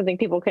think that's something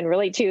people can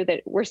relate to,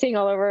 that we're seeing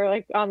all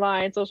over,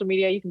 online, social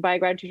media. You can buy a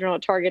gratitude journal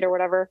at Target or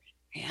whatever.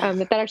 Yeah.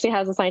 That actually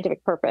has a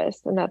scientific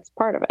purpose, and that's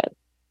part of it.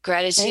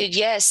 Gratitude, right?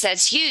 Yes,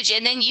 that's huge.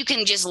 And then you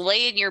can just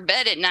lay in your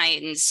bed at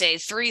night and say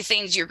 3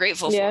 things you're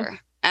grateful for.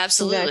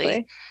 Absolutely.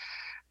 Exactly.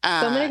 So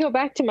I'm going to go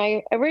back to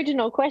my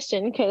original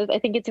question, because I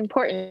think it's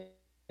important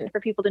for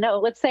people to know.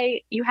 Let's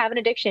say you have an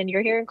addiction.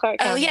 You're here in Clark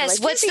County. Oh,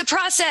 yes. What's the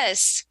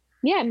process?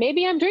 Yeah,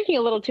 maybe I'm drinking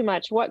a little too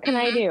much. What can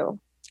I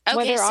do? Okay,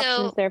 what are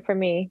options there for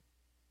me?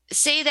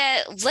 Say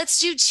that,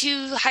 let's do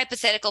 2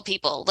 hypothetical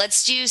people.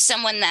 Let's do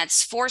someone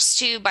that's forced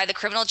to by the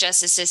criminal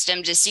justice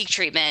system to seek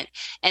treatment.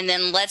 And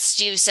then let's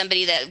do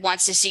somebody that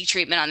wants to seek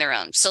treatment on their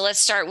own. So let's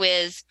start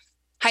with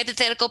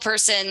hypothetical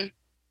person.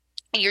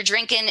 You're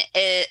drinking,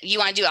 you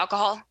want to do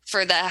alcohol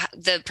for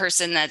the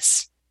person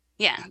that's,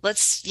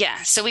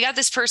 So we got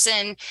this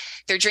person,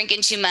 they're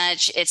drinking too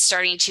much. It's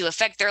starting to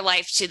affect their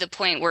life to the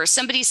point where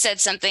somebody said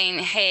something,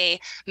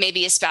 hey,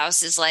 maybe a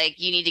spouse is like,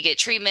 you need to get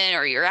treatment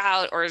or you're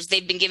out, or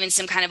they've been given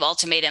some kind of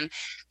ultimatum.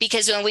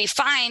 Because when we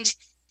find,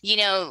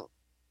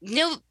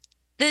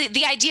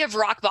 the idea of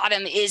rock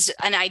bottom is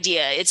an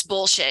idea. It's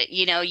bullshit.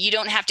 You know, you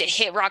don't have to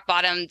hit rock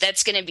bottom.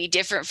 That's going to be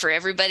different for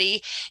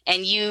everybody.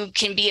 And you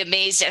can be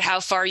amazed at how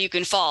far you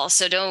can fall.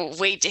 So don't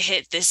wait to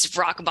hit this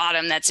rock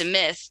bottom. That's a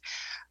myth.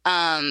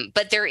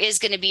 But there is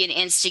going to be an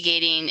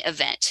instigating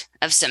event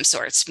of some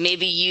sorts.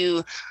 Maybe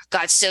you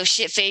got so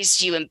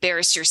shit-faced, you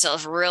embarrassed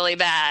yourself really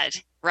bad,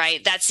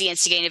 right? That's the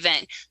instigating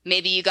event.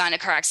 Maybe you got in a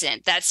car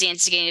accident. That's the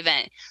instigating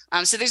event.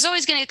 So there's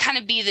always going to kind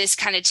of be this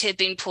kind of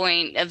tipping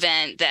point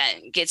event that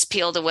gets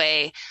peeled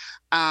away.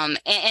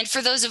 And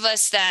for those of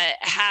us that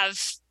have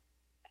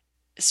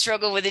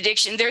struggled with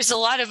addiction, there's a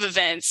lot of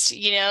events,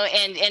 you know,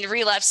 and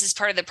relapse is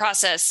part of the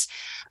process.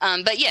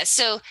 But yes,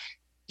 so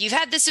you've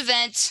had this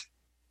event.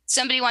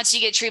 Somebody wants you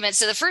to get treatment.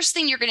 So the first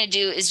thing you're going to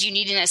do is you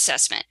need an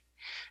assessment.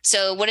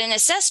 So what an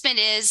assessment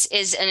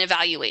is an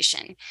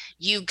evaluation.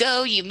 You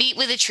go, you meet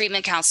with a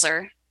treatment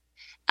counselor.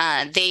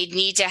 They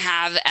need to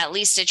have at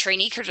least a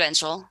trainee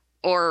credential,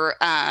 or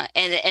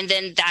and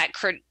then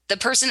the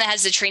person that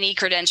has the trainee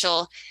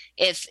credential,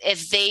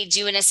 if they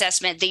do an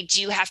assessment, they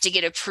do have to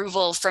get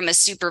approval from a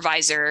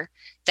supervisor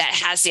that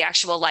has the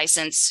actual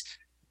license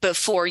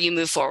before you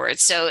move forward.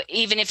 So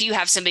even if you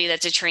have somebody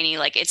that's a trainee,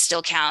 like, it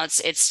still counts.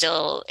 It's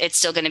still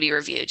going to be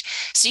reviewed.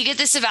 So you get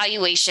this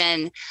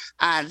evaluation.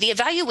 The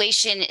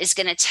evaluation is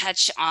going to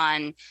touch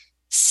on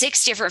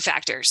 6 different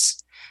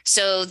factors.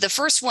 So the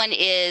first one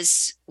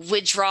is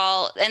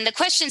withdrawal, and the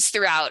questions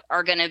throughout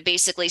are going to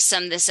basically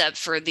sum this up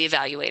for the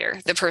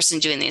evaluator, the person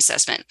doing the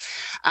assessment.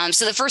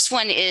 So the first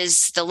one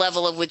is the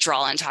level of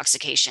withdrawal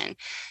intoxication.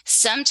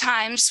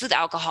 Sometimes with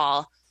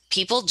alcohol,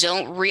 people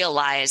don't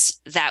realize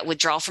that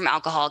withdrawal from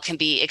alcohol can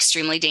be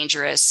extremely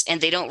dangerous, and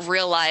they don't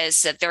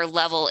realize that their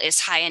level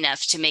is high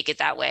enough to make it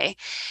that way.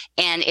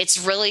 And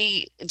it's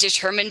really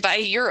determined by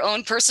your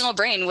own personal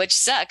brain, which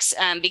sucks,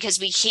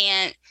 because we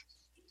can't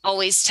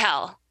always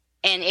tell.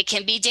 And it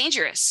can be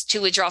dangerous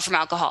to withdraw from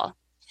alcohol.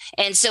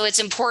 And so it's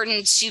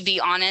important to be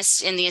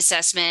honest in the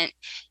assessment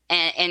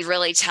and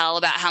really tell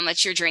about how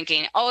much you're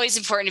drinking. Always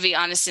important to be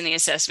honest in the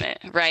assessment,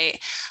 right?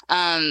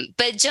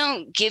 But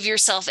don't give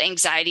yourself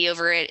anxiety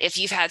over it. If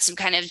you've had some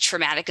kind of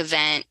traumatic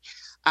event,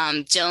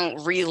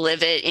 don't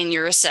relive it in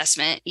your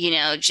assessment. You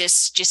know,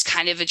 just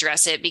kind of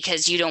address it,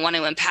 because you don't want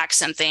to impact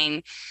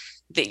something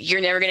that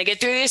you're never going to get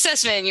through the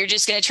assessment, and you're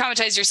just going to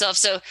traumatize yourself.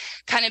 So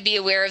kind of be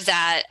aware of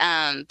that.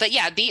 But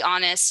yeah, be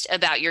honest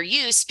about your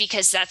use,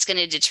 because that's going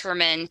to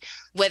determine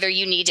whether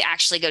you need to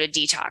actually go to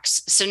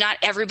detox. So not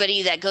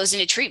everybody that goes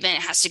into treatment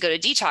has to go to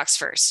detox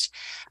first.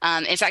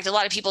 In fact, a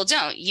lot of people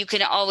don't. You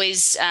can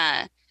always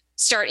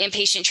start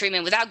inpatient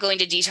treatment without going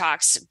to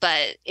detox,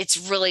 but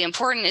it's really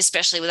important,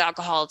 especially with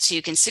alcohol,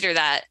 to consider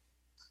that.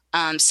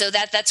 So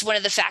that's one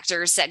of the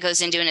factors that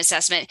goes into an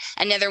assessment.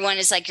 Another one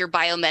is like your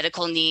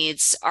biomedical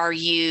needs. Do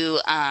you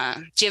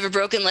have a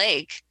broken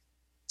leg?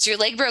 Is your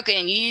leg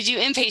broken? You need to do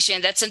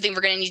inpatient. That's something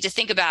we're going to need to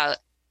think about.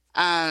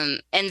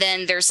 And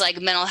then there's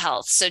like mental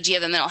health. So do you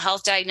have a mental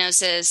health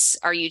diagnosis?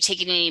 Are you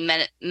taking any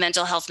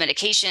mental health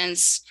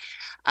medications?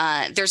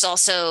 There's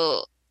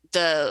also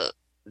the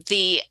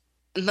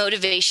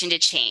motivation to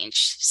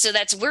change. So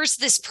that's, where's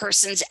this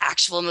person's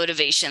actual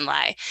motivation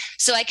lie?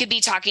 So I could be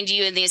talking to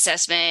you in the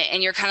assessment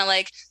and you're kind of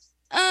like,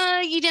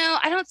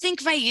 I don't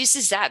think my use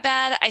is that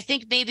bad. I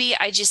think maybe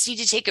I just need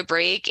to take a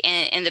break,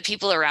 and the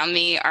people around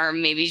me are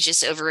maybe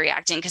just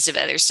overreacting because of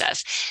other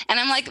stuff. And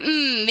I'm like,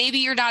 maybe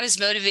you're not as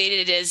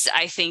motivated as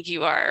I think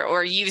you are,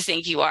 or you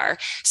think you are.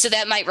 So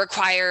that might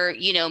require,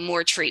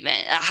 more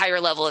treatment, a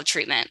higher level of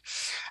treatment.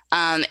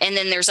 And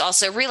then there's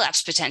also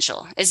relapse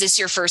potential. Is this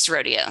your first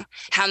rodeo?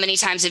 How many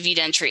times have you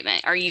done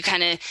treatment? Are you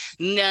kind of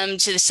numb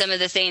to some of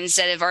the things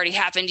that have already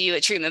happened to you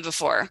at treatment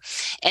before?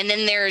 And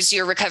then there's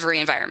your recovery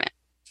environment.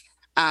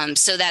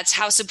 So that's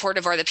how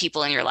supportive are the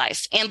people in your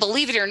life. And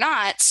believe it or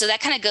not, so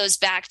that kind of goes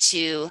back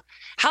to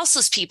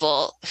houseless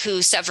people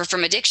who suffer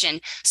from addiction.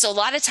 So a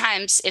lot of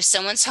times if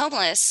someone's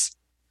homeless,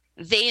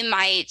 they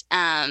might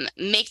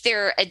make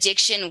their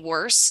addiction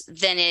worse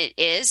than it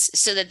is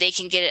so that they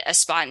can get a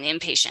spot in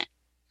inpatient.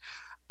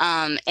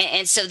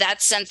 And so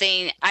that's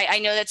something, I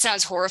know that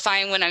sounds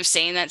horrifying when I'm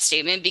saying that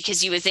statement,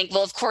 because you would think,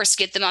 well, of course,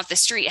 get them off the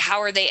street. How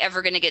are they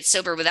ever going to get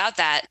sober without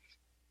that?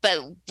 But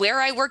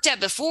where I worked at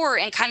before,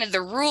 and kind of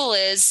the rule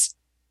is,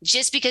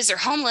 just because they're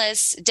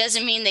homeless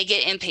doesn't mean they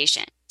get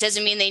inpatient,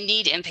 doesn't mean they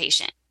need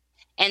inpatient.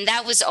 And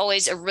that was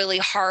always a really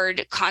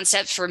hard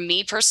concept for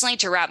me personally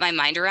to wrap my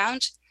mind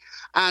around.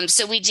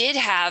 So we did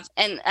have,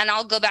 and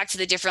I'll go back to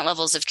the different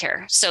levels of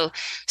care. So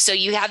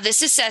you have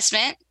this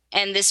assessment,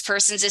 and this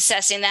person's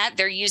assessing that.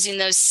 They're using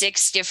those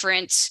 6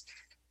 different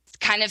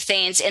kind of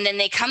things, and then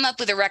they come up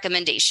with a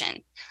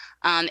recommendation.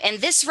 And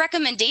this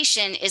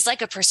recommendation is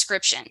like a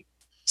prescription.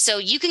 So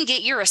you can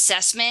get your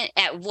assessment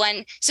at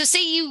one. So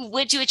say you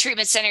went to a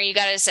treatment center, you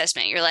got an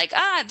assessment. You're like,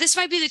 this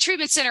might be the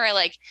treatment center I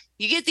like.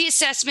 You get the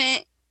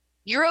assessment.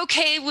 You're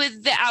okay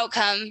with the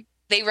outcome.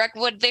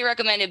 What they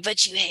recommended,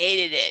 but you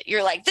hated it.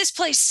 You're like, this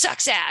place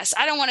sucks ass.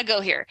 I don't want to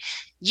go here.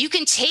 You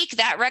can take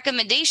that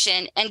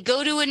recommendation and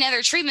go to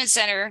another treatment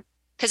center,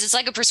 because it's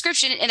like a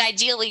prescription, and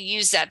ideally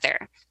use that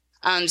there.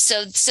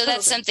 So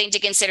that's something to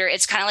consider.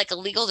 It's kind of like a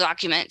legal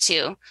document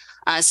too.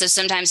 So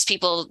sometimes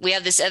we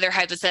have this other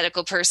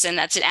hypothetical person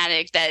that's an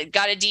addict that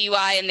got a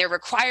DUI and they're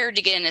required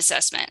to get an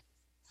assessment.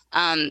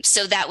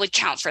 So that would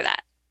count for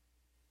that.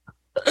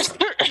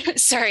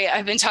 Sorry,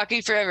 I've been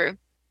talking forever.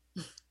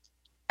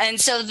 And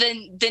so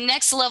the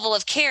next level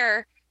of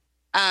care,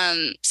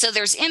 so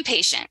there's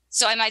inpatient.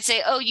 So I might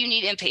say, oh, you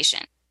need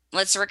inpatient.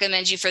 Let's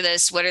recommend you for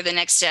this. What are the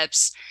next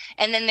steps?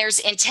 And then there's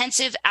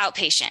intensive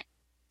outpatient.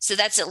 So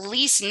that's at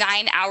least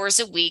 9 hours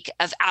a week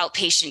of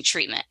outpatient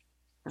treatment.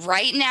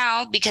 Right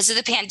now, because of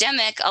the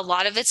pandemic, a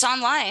lot of it's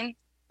online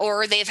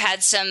or they've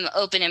had some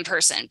open in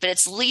person, but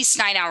it's at least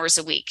 9 hours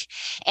a week.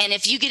 And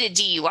if you get a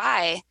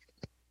DUI,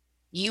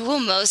 you will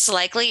most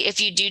likely, if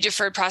you do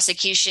deferred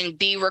prosecution,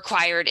 be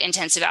required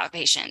intensive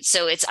outpatient.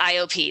 So it's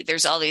IOP.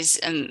 There's all these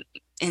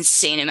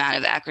insane amount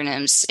of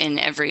acronyms in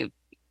every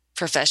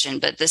profession,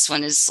 but this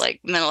one is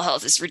like mental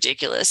health is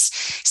ridiculous.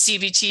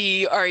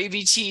 CBT,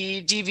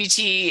 REBT,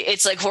 DBT,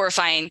 it's like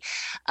horrifying.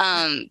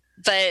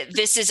 But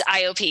this is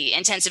IOP,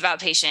 intensive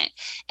outpatient.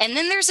 And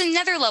then there's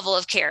another level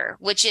of care,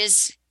 which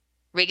is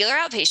regular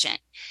outpatient.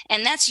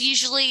 And that's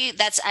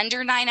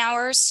under 9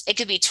 hours. It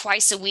could be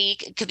twice a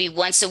week. It could be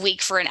once a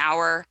week for an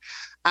hour.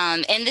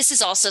 And this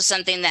is also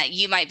something that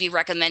you might be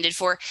recommended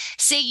for.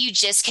 Say you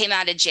just came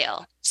out of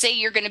jail. Say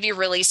you're going to be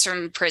released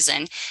from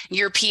prison.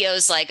 Your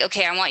PO's like,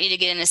 okay, I want you to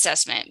get an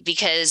assessment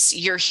because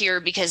you're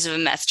here because of a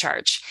meth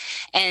charge.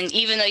 And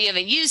even though you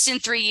haven't used in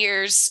 3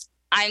 years,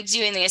 I'm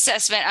doing the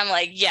assessment. I'm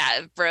like,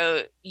 yeah,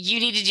 bro, you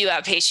need to do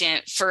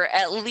outpatient for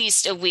at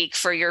least a week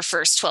for your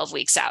first 12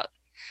 weeks out.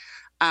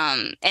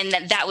 And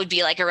that would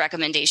be like a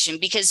recommendation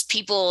because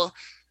people,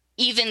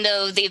 even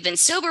though they've been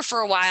sober for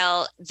a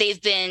while,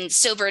 they've been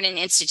sober in an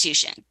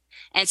institution.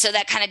 And so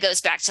that kind of goes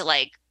back to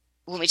like,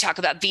 when we talk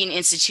about being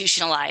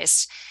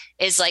institutionalized,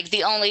 is like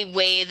the only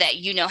way that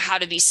you know how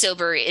to be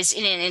sober is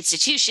in an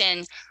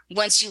institution.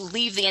 Once you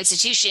leave the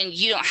institution,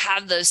 you don't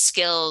have those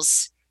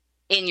skills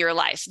in your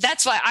life.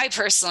 That's why I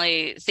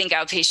personally think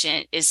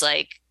outpatient is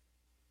like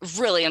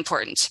really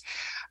important.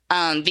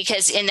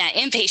 Because in that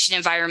inpatient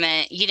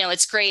environment,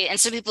 it's great. And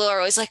some people are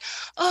always like,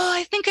 oh,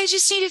 I think I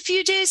just need a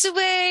few days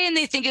away. And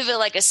they think of it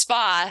like a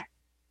spa.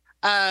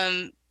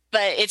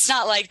 But it's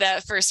not like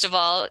that. First of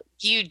all,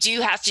 you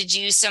do have to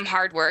do some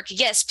hard work.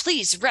 Yes,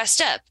 please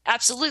rest up.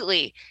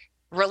 Absolutely.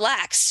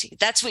 Relax.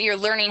 That's what you're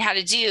learning how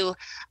to do.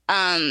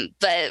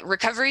 But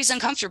recovery is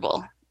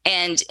uncomfortable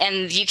and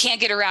you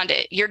can't get around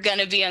it. You're going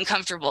to be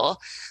uncomfortable.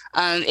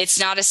 It's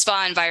not a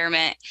spa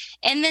environment.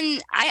 And then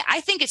I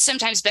think it's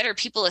sometimes better.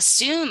 People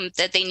assume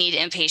that they need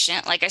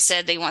inpatient. Like I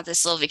said, they want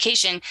this little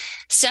vacation.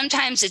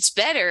 Sometimes it's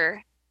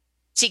better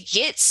to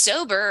get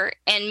sober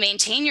and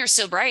maintain your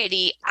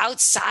sobriety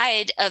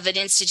outside of an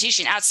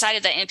institution, outside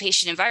of that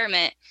inpatient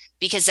environment,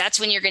 because that's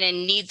when you're going to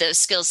need those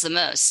skills the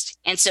most.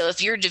 And so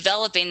if you're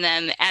developing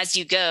them as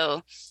you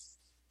go,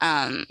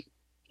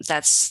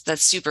 that's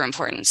super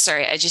important.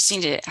 Sorry, I just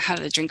need to have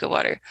a drink of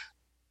water.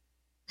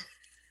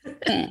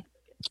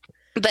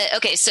 But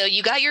okay, so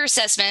you got your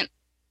assessment,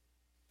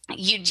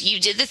 you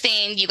did the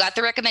thing, you got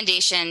the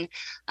recommendation.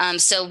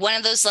 So one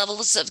of those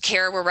levels of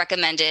care were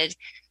recommended.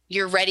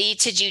 You're ready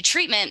to do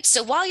treatment.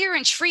 So while you're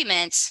in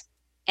treatment,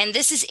 and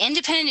this is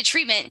independent of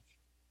treatment,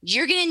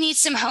 you're going to need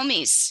some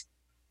homies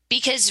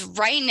because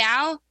right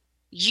now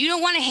you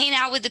don't want to hang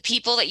out with the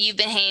people that you've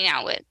been hanging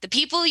out with. The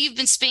people you've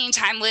been spending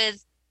time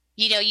with,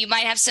 you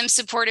might have some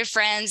supportive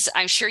friends.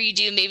 I'm sure you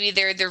do. Maybe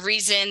they're the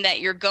reason that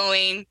you're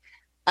going.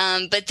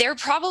 But they're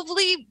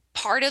probably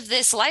part of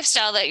this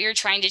lifestyle that you're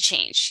trying to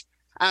change.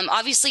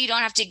 Obviously, you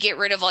don't have to get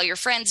rid of all your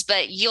friends,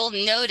 but you'll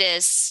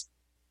notice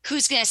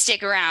who's going to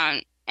stick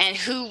around and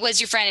who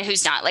was your friend and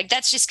who's not. Like,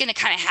 that's just going to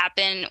kind of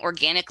happen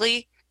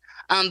organically.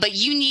 But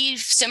you need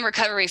some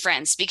recovery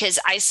friends because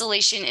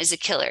isolation is a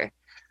killer.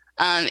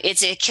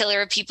 It's a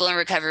killer of people in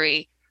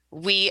recovery.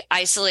 We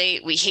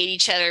isolate, we hate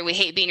each other, we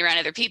hate being around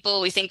other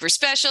people, we think we're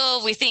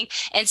special,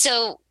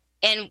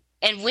 and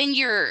when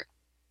you're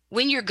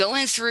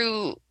going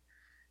through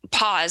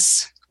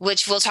pause,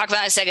 which we'll talk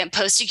about in a second,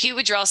 post-acute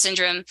withdrawal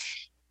syndrome,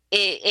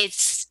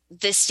 it's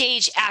the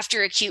stage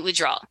after acute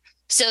withdrawal.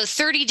 So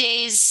 30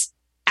 days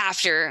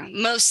after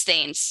most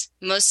things,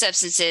 most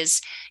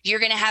substances, you're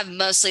going to have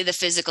mostly the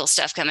physical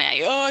stuff coming at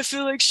you. Oh, I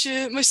feel like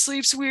shit. My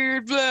sleep's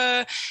weird,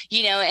 blah,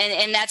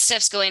 and that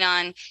stuff's going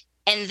on.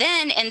 And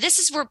this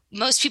is where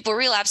most people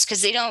relapse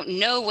because they don't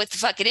know what the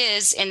fuck it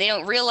is. And they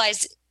don't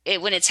realize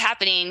it when it's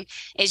happening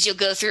is you'll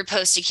go through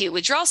post-acute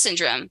withdrawal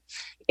syndrome.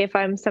 If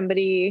I'm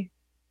somebody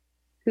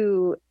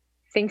who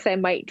thinks I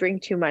might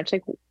drink too much,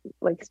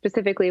 like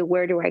specifically,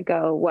 where do I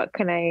go? What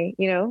can I,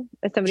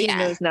 as somebody who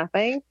knows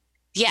nothing.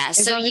 Yeah.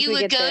 So you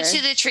would go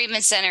to the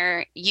treatment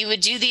center, you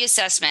would do the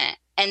assessment,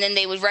 and then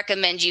they would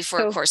recommend you for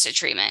a course of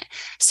treatment.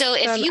 So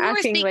if you were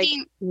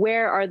thinking,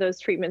 where are those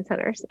treatment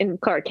centers in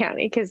Clark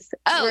County? Because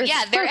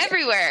they're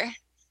everywhere.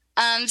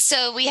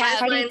 So we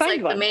have like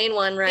the main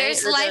one, right?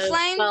 There's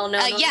Lifeline.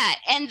 Yeah,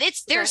 and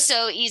they're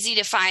so easy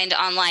to find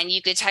online.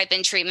 You could type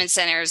in treatment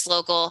centers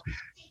local,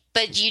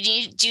 but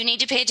you do need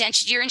to pay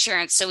attention to your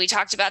insurance. So we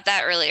talked about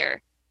that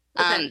earlier.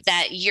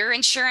 that your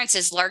insurance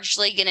is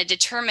largely going to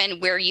determine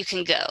where you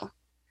can go.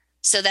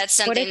 So that's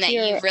something that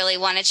you really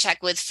want to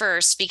check with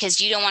first, because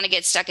you don't want to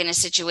get stuck in a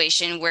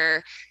situation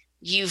where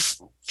you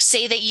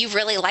say that you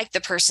really like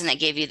the person that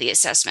gave you the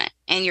assessment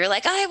and you're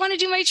like, I want to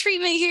do my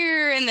treatment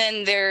here. And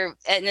then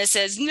Aetna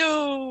says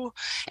no.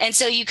 And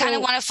so you kind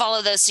of want to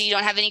follow those so you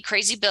don't have any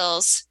crazy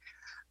bills.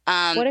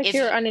 What if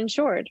you're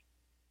uninsured?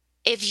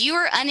 If you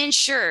are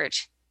uninsured,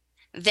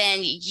 then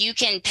you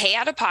can pay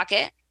out of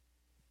pocket.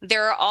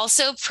 There are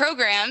also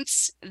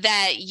programs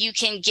that you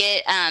can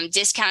get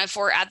discounted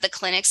for at the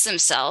clinics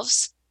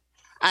themselves.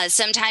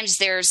 Sometimes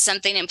there's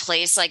something in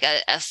place like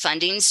a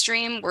funding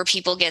stream where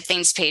people get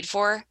things paid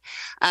for,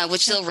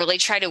 which they'll really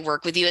try to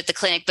work with you at the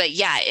clinic. But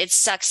yeah, it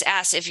sucks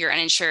ass if you're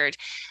uninsured.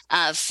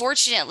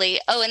 Fortunately,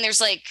 and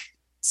there's like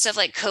stuff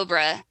like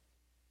Cobra.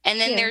 And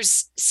then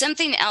there's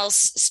something else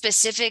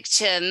specific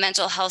to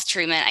mental health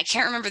treatment. I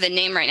can't remember the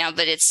name right now,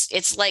 but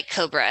it's like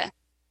Cobra.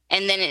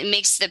 And then it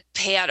makes the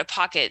pay out of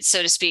pocket,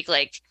 so to speak,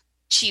 like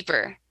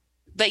cheaper.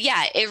 But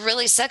yeah, it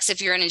really sucks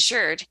if you're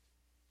uninsured.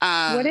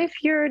 What if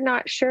you're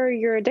not sure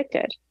you're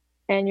addicted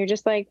and you're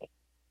just like,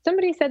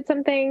 somebody said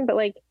something, but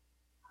like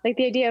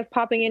the idea of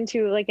popping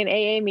into like an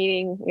AA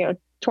meeting,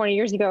 20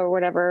 years ago or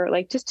whatever,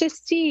 like just to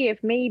see if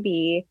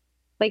maybe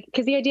like,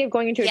 because the idea of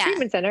going into a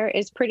treatment center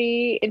is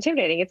pretty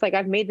intimidating. It's like,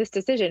 I've made this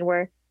decision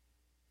where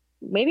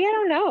maybe I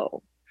don't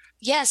know.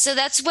 Yeah. So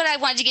that's what I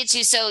wanted to get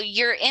to. So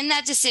you're in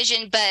that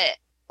decision, but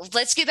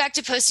let's get back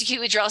to post-acute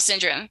withdrawal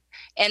syndrome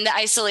and the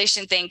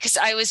isolation thing, because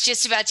I was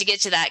just about to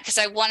get to that, because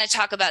I want to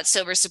talk about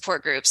sober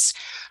support groups,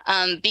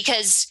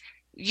 because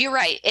you're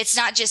right. It's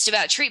not just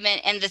about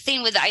treatment. And the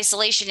thing with the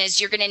isolation is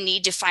you're going to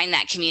need to find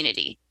that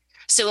community.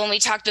 So when we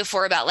talked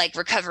before about like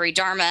recovery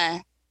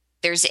Dharma,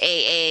 there's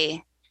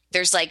AA,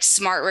 there's like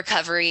Smart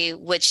Recovery,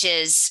 which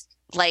is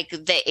like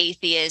the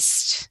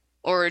atheist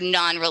or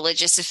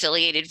non-religious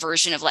affiliated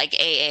version of like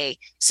AA.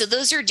 So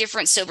those are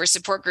different sober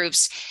support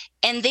groups.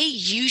 And they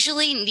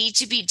usually need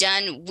to be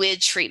done with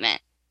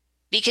treatment,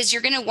 because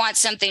you're going to want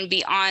something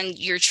beyond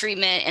your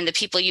treatment and the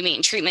people you meet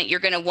in treatment.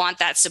 You're going to want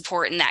that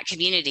support in that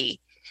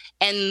community.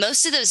 And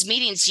most of those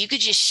meetings you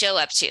could just show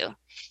up to.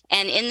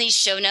 And in these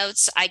show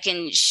notes, I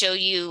can show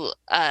you,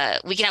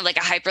 we can have like a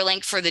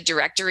hyperlink for the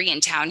directory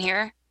in town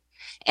here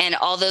and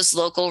all those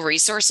local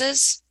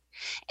resources.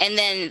 And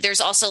then there's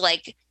also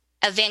like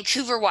a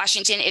Vancouver,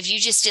 Washington, if you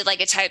just did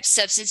like a type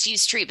substance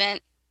use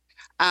treatment.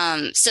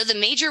 So the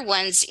major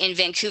ones in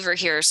Vancouver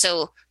here.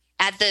 So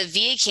at the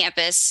VA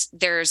campus,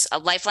 there's a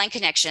Lifeline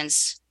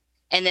Connections,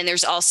 and then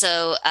there's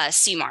also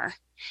CMAR.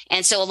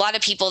 And so a lot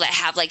of people that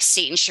have like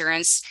state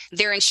insurance,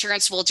 their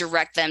insurance will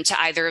direct them to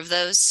either of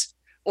those,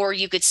 or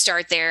you could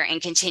start there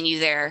and continue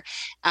there.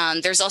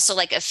 There's also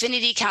like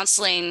affinity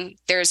counseling.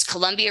 There's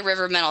Columbia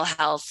River Mental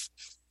Health.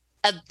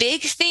 A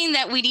big thing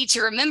that we need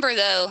to remember,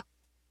 though,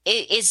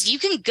 is you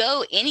can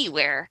go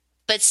anywhere.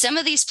 But some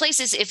of these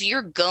places, if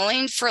you're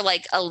going for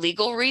like a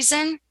legal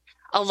reason,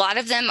 a lot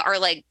of them are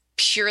like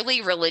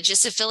purely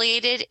religious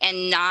affiliated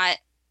and not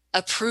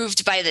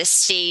approved by the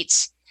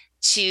state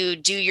to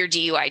do your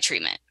DUI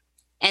treatment.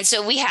 And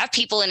so we have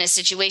people in a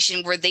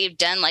situation where they've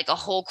done like a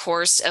whole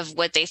course of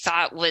what they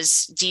thought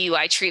was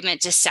DUI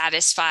treatment to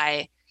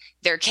satisfy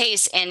their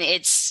case. And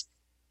it's,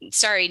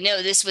 sorry,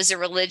 no, this was a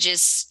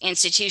religious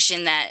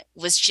institution that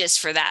was just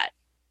for that,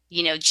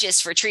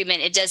 just for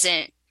treatment.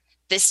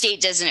 The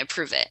state doesn't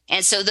approve it.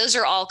 And so those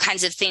are all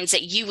kinds of things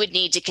that you would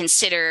need to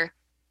consider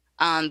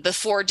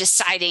before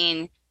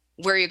deciding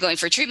where you're going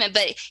for treatment.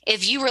 But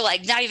if you were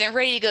like not even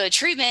ready to go to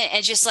treatment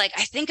and just like,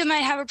 I think I might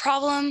have a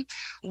problem,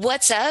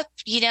 what's up?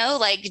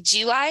 Like,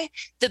 do I?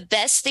 The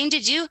best thing to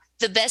do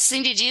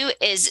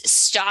is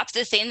stop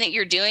the thing that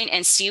you're doing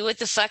and see what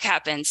the fuck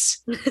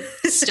happens.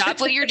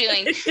 Stop what you're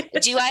doing.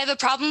 Do I have a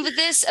problem with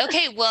this?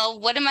 Okay, well,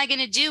 what am I going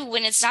to do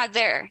when it's not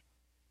there?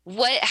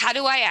 How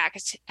do I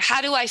act?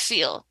 How do I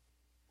feel?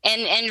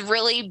 And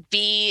really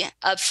be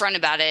upfront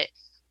about it,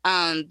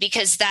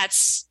 because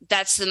that's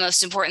the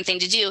most important thing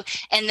to do.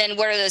 And then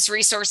what are those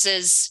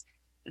resources?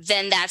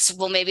 Then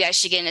maybe I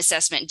should get an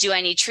assessment. Do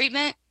I need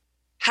treatment?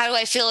 How do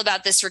I feel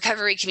about this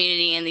recovery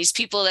community and these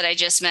people that I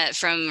just met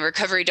from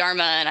Recovery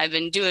Dharma, and I've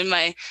been doing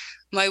my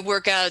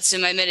workouts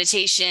and my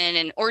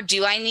meditation, or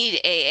do I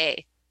need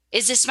AA?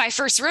 Is this my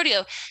first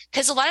rodeo?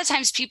 Because a lot of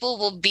times people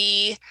will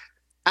be,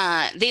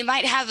 they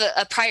might have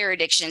a prior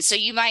addiction. So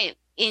you might,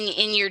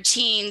 in your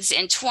teens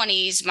and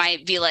 20s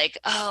might be like,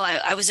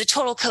 I was a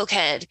total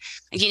cokehead.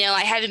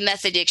 I had a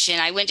meth addiction.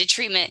 I went to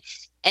treatment.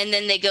 And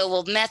then they go,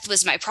 well, meth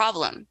was my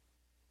problem.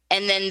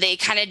 And then they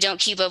kind of don't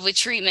keep up with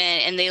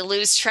treatment and they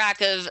lose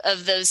track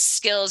of those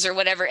skills or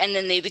whatever. And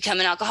then they become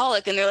an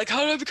alcoholic and they're like, how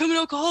did I become an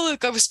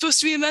alcoholic? I was supposed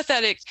to be a meth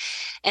addict.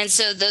 And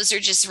so those are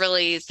just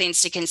really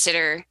things to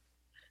consider.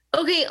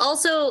 Okay.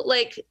 Also,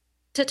 like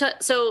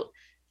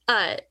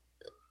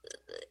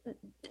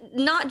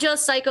not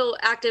just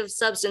psychoactive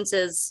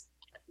substances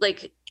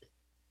like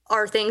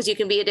are things you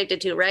can be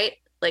addicted to, right?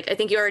 Like, I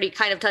think you already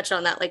kind of touched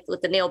on that, like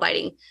with the nail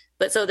biting,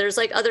 but so there's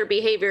like other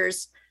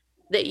behaviors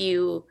that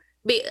you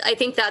I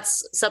think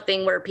that's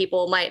something where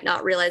people might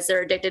not realize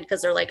they're addicted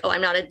because they're like, oh,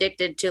 I'm not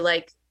addicted to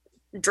like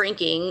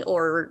drinking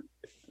or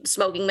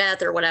smoking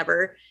meth or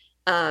whatever.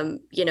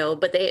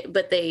 But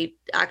they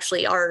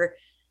actually are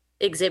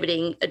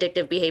exhibiting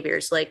addictive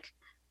behaviors. Like,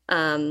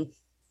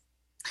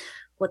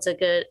 what's a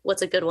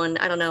good one?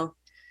 I don't know.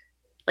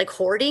 Like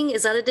hoarding,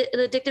 is that an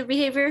addictive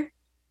behavior?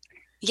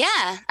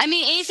 Yeah. I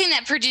mean, anything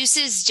that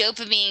produces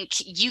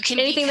dopamine, you can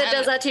anything that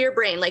does that to your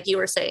brain, like you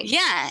were saying.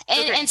 Yeah.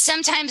 And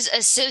sometimes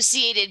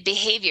associated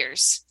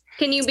behaviors.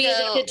 Can you be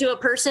addicted to a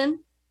person?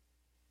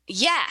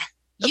 Yeah.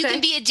 You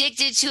can be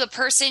addicted to a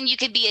person. You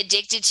could be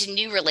addicted to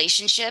new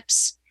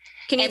relationships.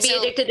 Can you be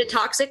addicted to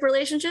toxic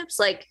relationships?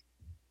 Like,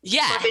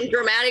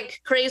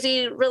 dramatic,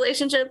 crazy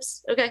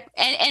relationships. Okay.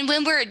 And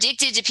when we're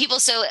addicted to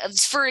people, so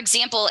for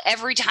example,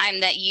 every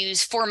time that you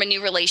form a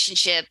new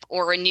relationship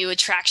or a new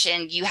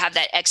attraction, you have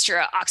that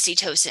extra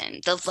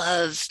oxytocin, the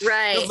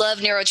love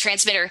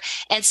neurotransmitter.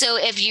 And so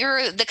if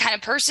you're the kind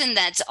of person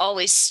that's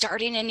always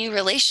starting a new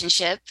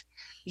relationship,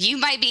 you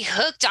might be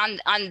hooked on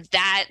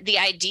that, the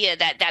idea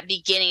that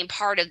beginning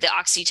part of the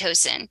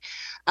oxytocin.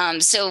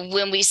 So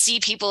when we see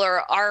people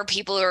or are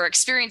people who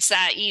experience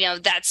that,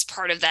 that's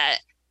part of that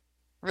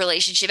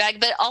relationship act.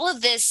 But all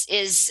of this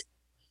is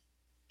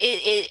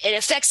it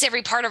affects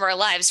every part of our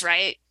lives,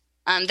 right?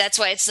 That's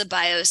why it's the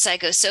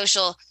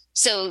biopsychosocial.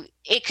 So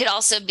it could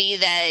also be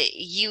that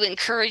you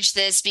encourage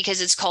this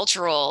because it's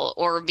cultural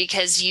or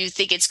because you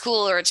think it's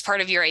cool or it's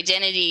part of your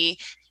identity,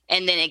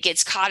 and then it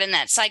gets caught in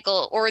that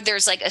cycle, or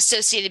there's like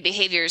associated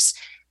behaviors.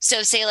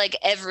 So say like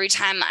every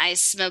time I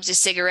smoked a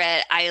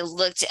cigarette, I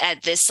looked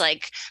at this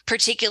like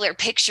particular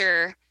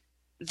picture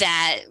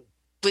that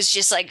was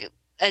just like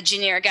a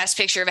generic ass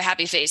picture of a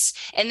happy face.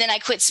 And then I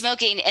quit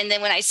smoking. And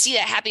then when I see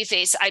that happy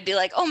face, I'd be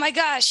like, oh my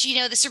gosh,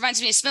 this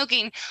reminds me of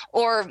smoking,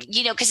 or,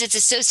 because it's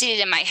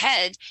associated in my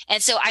head.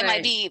 And so I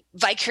might be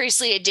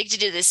vicariously addicted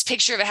to this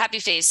picture of a happy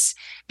face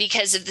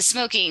because of the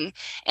smoking.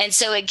 And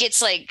so it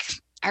gets like,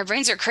 our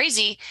brains are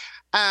crazy.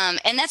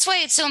 And that's why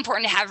it's so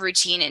important to have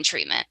routine in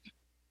treatment.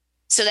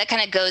 So that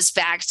kind of goes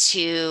back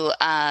to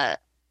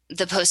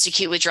the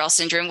post-acute withdrawal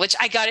syndrome, which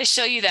I got to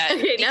show you that.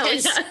 Okay,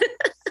 because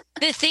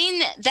the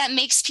thing that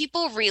makes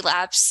people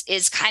relapse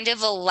is kind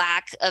of a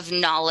lack of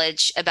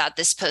knowledge about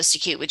this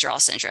post-acute withdrawal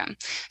syndrome.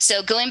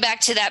 So going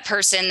back to that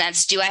person,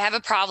 that's, do I have a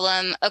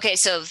problem? Okay,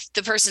 so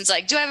the person's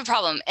like, do I have a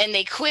problem? And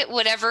they quit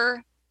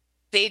whatever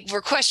they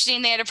were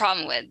questioning they had a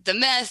problem with, the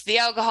meth, the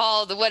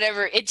alcohol, the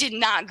whatever. It did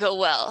not go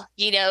well.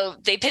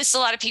 They pissed a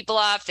lot of people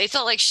off. They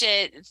felt like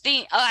shit.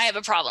 I have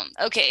a problem.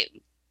 Okay,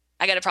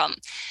 I got a problem.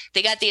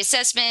 They got the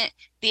assessment.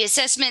 The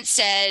assessment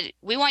said,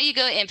 we want you to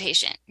go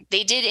inpatient.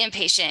 They did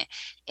inpatient.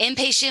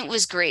 Inpatient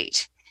was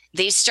great.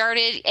 They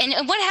started,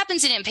 and what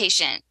happens in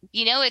inpatient?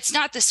 It's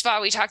not the spa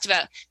we talked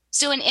about.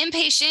 So in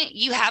inpatient,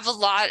 you have a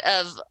lot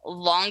of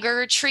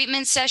longer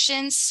treatment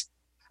sessions.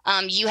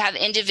 You have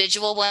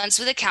individual ones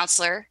with a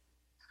counselor.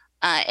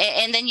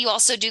 And then you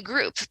also do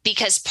group,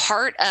 because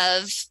part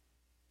of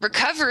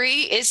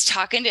recovery is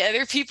talking to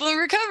other people in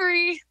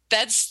recovery.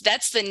 That's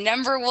the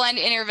number one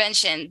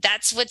intervention.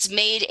 That's what's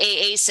made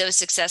AA so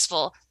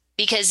successful,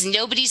 because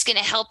nobody's going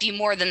to help you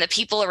more than the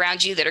people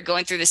around you that are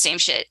going through the same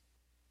shit.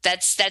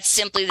 That's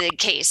simply the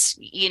case,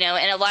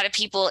 and a lot of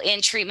people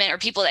in treatment or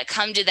people that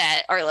come to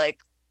that are like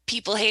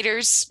people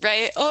haters,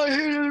 right? Oh, I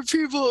hate other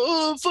people.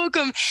 Oh, fuck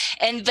them.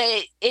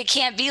 But it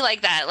can't be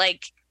like that.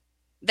 Like,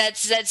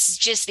 that's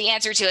just the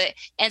answer to it.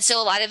 And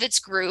so a lot of it's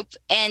group,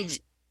 and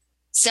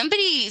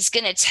somebody's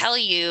going to tell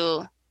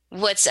you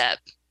what's up,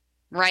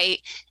 right?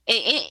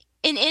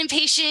 In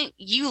inpatient,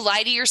 you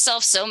lie to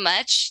yourself so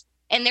much,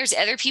 and there's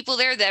other people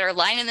there that are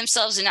lying to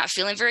themselves and not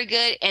feeling very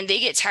good, and they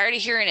get tired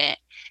of hearing it.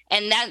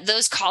 And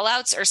those call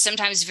outs are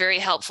sometimes very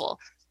helpful.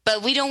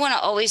 But we don't want to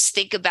always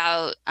think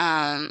about,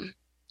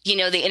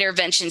 the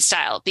intervention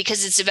style,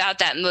 because it's about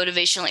that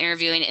motivational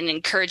interviewing and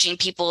encouraging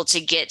people to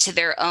get to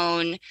their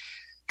own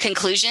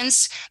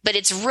conclusions. But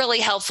it's really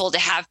helpful to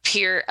have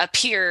a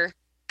peer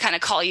kind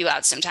of call you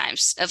out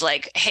sometimes, of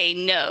like, hey,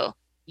 no,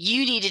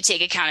 you need to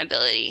take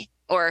accountability,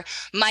 or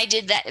my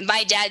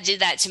dad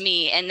did that to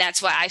me, and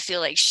that's why I feel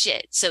like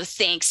shit, so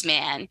thanks,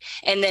 man.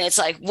 And then it's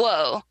like,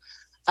 whoa.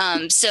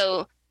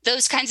 So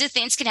those kinds of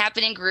things can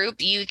happen in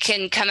group. You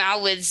can come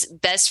out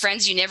with best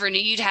friends you never knew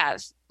you'd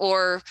have,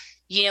 or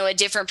a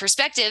different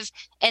perspective.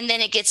 And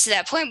then it gets to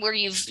that point where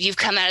you've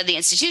come out of the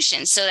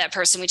institution. So that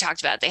person we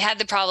talked about, they had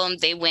the problem,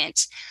 they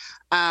went.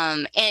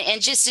 And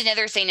just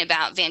another thing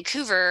about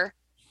Vancouver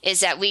is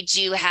that we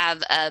do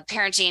have a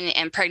parenting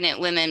and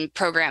pregnant women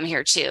program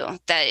here too.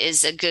 That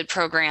is a good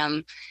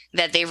program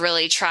that they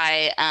really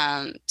try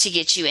to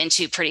get you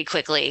into pretty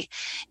quickly.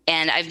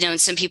 And I've known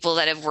some people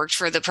that have worked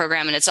for the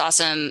program, and it's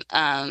awesome.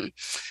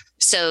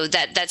 So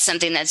that's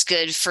something that's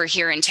good for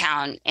here in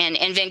town.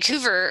 And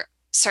Vancouver,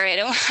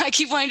 sorry, I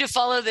keep wanting to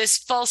follow this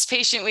false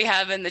patient we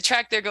have and the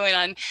track they're going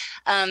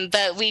on.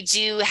 But we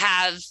do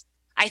have,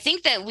 I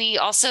think that we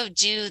also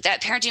do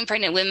that parenting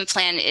pregnant women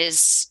plan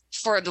is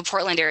for the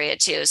Portland area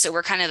too. So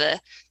we're kind of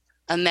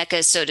a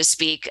mecca, so to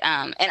speak.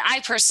 And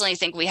I personally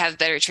think we have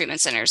better treatment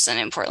centers than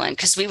in Portland,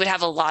 because we would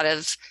have a lot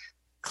of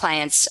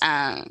clients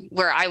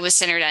where I was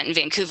centered at in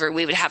Vancouver.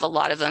 We would have a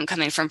lot of them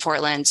coming from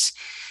Portland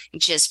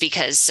just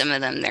because some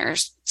of them there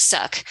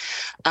suck.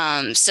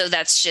 So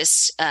that's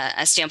just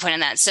a standpoint on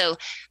that. So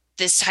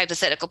this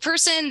hypothetical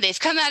person, they've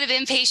come out of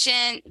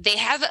inpatient, they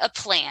have a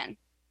plan.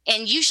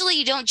 And usually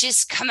you don't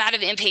just come out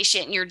of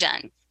inpatient and you're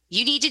done.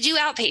 You need to do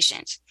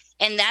outpatient.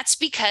 And that's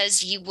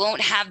because you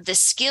won't have the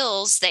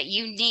skills that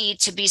you need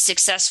to be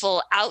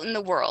successful out in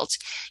the world.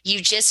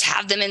 You just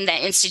have them in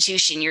that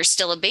institution. You're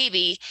still a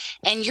baby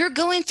and you're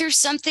going through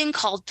something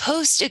called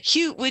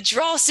post-acute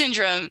withdrawal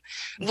syndrome,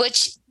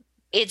 which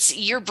it's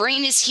your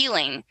brain is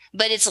healing,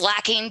 but it's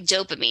lacking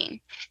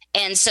dopamine.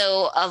 And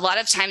so a lot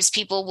of times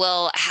people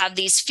will have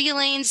these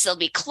feelings, they'll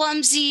be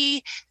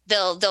clumsy,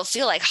 they'll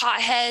feel like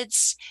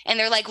hotheads, and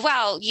they're like,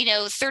 wow,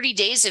 30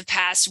 days have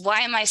passed.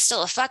 Why am I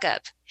still a fuck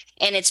up?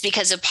 And it's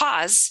because of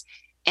pause.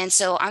 And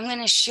so I'm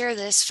going to share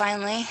this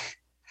finally.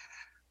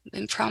 I've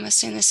been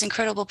promising this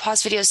incredible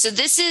pause video. So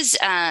this is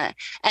an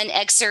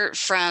excerpt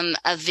from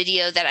a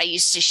video that I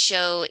used to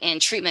show in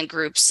treatment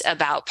groups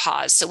about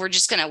pause. So we're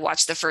just going to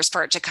watch the first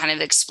part to kind of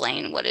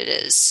explain what it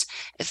is,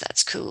 if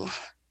that's cool.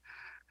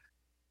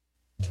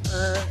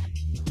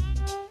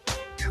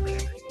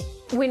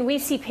 When we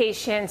see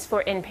patients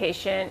for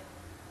inpatient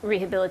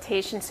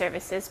rehabilitation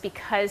services,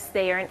 because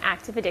they are in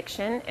active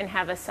addiction and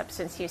have a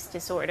substance use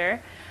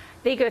disorder,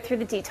 they go through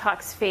the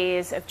detox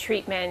phase of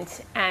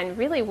treatment and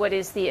really what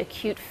is the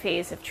acute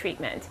phase of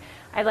treatment.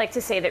 I like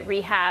to say that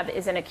rehab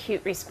is an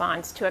acute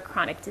response to a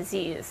chronic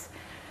disease.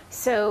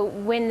 So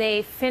when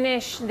they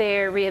finish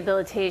their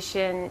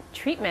rehabilitation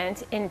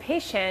treatment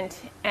inpatient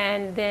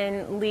and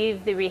then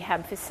leave the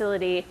rehab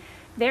facility,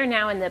 they're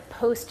now in the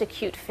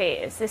post-acute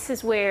phase. This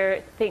is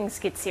where things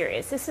get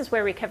serious. This is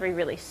where recovery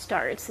really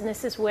starts, and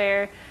this is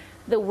where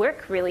the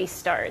work really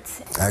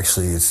starts.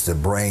 Actually, it's the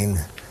brain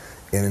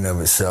in and of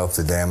itself,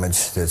 the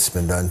damage that's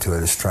been done to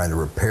it is trying to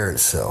repair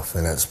itself,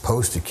 and that's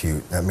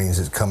post-acute. That means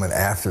it's coming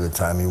after the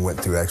time you went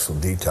through actual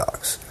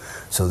detox.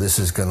 So this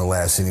is going to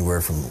last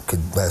anywhere from,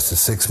 could last to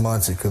 6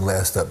 months, it could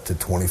last up to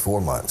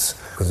 24 months.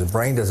 Because the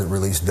brain doesn't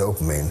release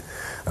dopamine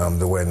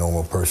the way a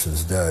normal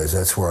person's does.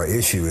 That's where our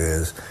issue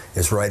is.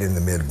 It's right in the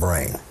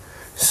midbrain.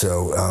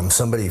 So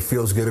somebody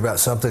feels good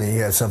about something and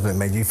you have something that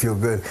made you feel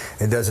good,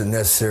 it doesn't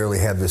necessarily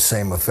have the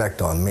same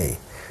effect on me.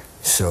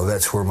 So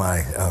that's where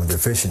my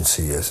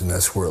deficiency is, and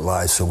that's where it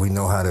lies. So we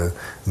know how to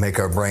make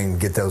our brain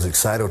get those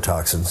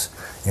excitotoxins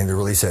and to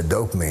release that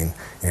dopamine,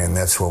 and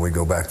that's where we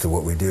go back to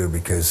what we do,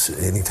 because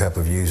any type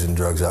of using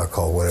drugs,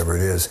 alcohol, whatever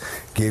it is,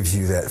 gives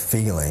you that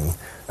feeling,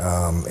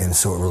 and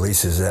so it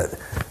releases that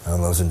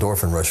those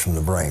endorphin rush from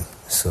the brain.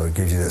 So it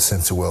gives you that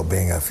sense of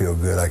well-being. I feel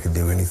good, I can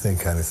do anything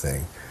kind of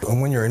thing. And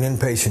when you're in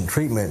inpatient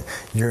treatment,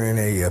 you're in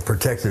a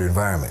protected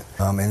environment.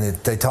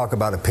 They talk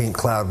about a pink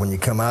cloud. When you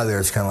come out of there,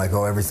 it's kind of like,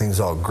 oh, everything's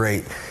all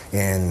great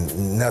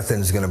and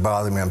nothing's going to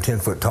bother me. I'm 10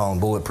 foot tall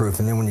and bulletproof.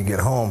 And then when you get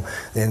home,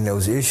 then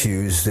those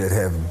issues that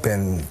have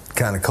been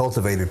kind of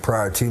cultivated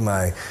prior to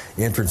my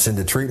entrance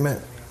into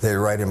treatment,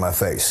 they're right in my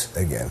face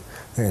again.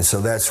 And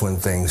so that's when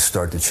things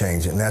start to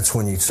change. And that's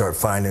when you start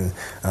finding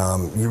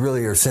you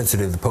really are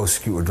sensitive to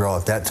post-acute withdrawal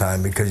at that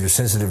time, because you're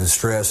sensitive to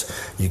stress,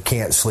 you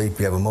can't sleep,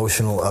 you have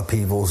emotional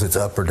upheavals, it's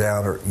up or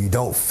down, or you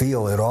don't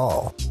feel at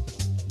all.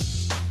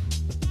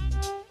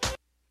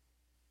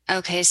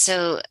 Okay,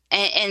 so,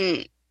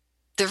 and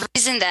the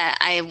reason that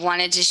I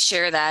wanted to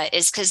share that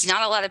is because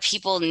not a lot of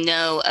people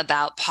know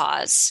about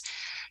pause.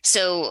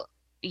 So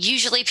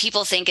usually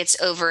people think it's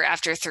over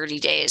after 30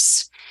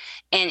 days.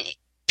 And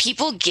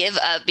people give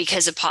up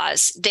because of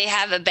pause. They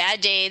have a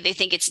bad day. They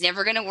think it's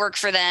never going to work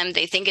for them.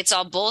 They think it's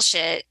all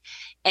bullshit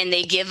and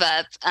they give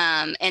up.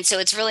 And so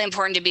it's really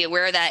important to be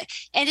aware of that.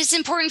 And it's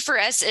important for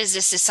us as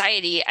a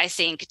society, I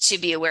think, to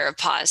be aware of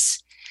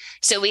pause.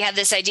 So we have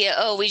this idea,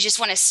 oh, we just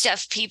want to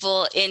stuff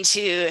people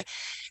into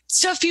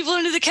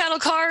the cattle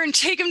car and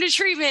take them to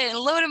treatment and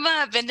load them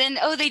up. And then,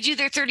 oh, they do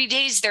their 30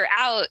 days, they're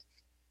out.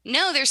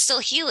 No, they're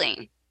still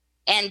healing.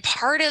 And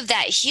part of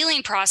that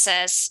healing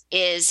process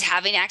is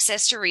having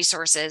access to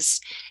resources,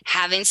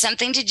 having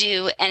something to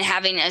do, and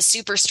having a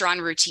super strong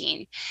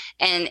routine.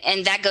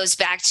 And that goes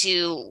back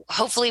to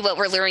hopefully what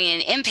we're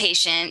learning in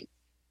inpatient.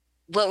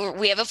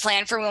 We have a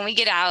plan for when we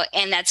get out,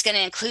 and that's going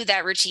to include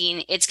that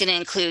routine. It's going to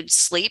include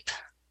sleep,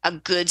 a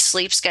good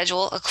sleep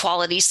schedule, a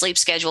quality sleep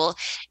schedule,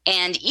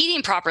 and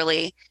eating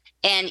properly,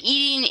 and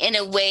eating in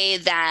a way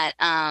that,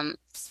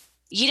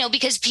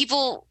 because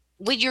people,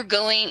 when you're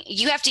going,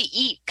 you have to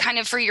eat kind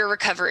of for your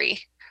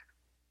recovery.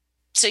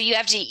 So you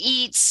have to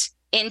eat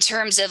in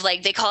terms of,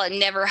 like, they call it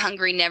never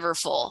hungry, never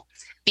full,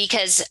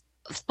 because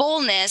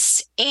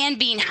fullness and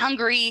being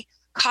hungry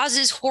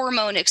causes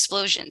hormone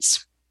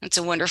explosions. That's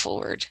a wonderful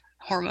word,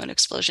 hormone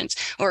explosions,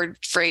 or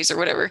phrase or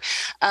whatever.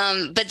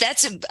 But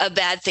that's a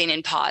bad thing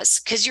in pause,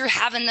 because you're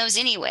having those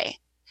anyway.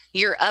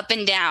 You're up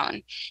and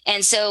down.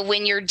 And so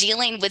when you're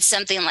dealing with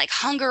something like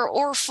hunger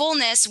or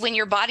fullness, when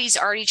your body's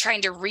already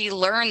trying to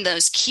relearn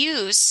those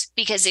cues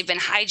because they've been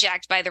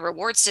hijacked by the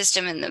reward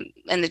system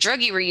and the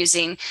drug you were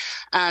using,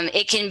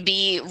 it can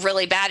be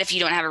really bad if you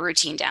don't have a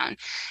routine down.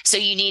 So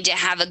you need to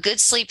have a good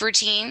sleep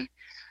routine,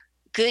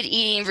 good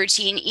eating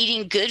routine,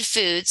 eating good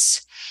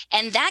foods,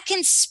 and that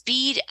can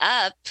speed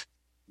up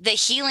the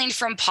healing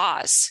from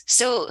pause.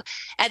 So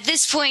at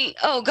this point,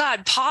 oh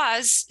God,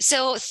 pause.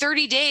 So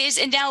 30 days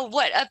and now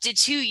what, up to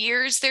 2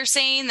 years, they're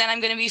saying that I'm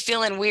going to be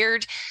feeling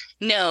weird.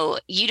 No,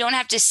 you don't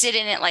have to sit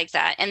in it like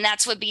that. And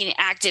that's what being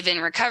active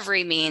in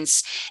recovery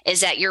means,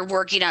 is that you're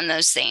working on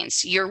those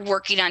things. You're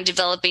working on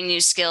developing new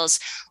skills,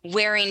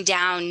 wearing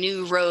down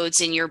new roads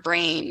in your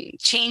brain,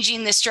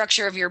 changing the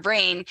structure of your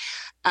brain,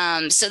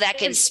 so that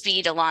can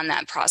speed along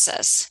that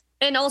process.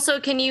 And also,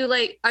 can you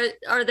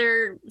are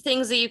there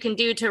things that you can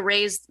do to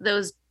raise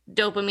those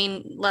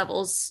dopamine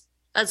levels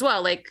as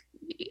well? Like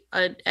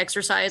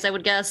exercise, I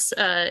would guess,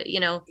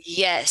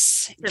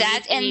 Yes,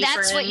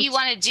 that's what you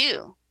want to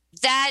do.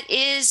 That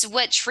is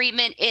what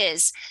treatment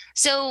is.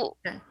 So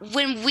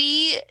when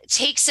we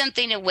take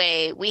something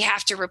away, we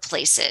have to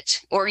replace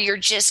it, or you're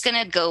just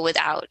going to go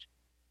without.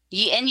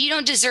 And you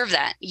don't deserve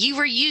that. You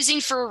were using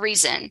for a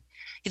reason.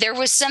 There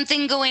was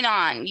something going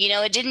on,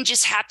 it didn't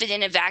just happen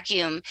in a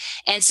vacuum.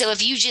 And so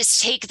if you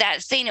just take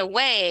that thing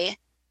away,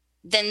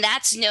 then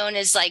that's known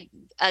as like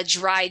a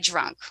dry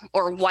drunk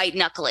or white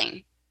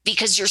knuckling,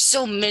 because you're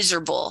so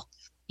miserable,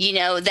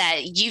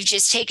 that you've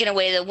just taken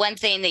away the one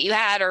thing that you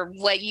had or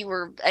what you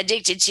were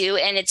addicted to,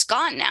 and it's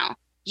gone now.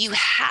 You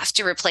have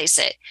to replace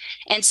it.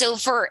 And so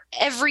for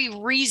every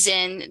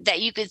reason that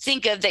you could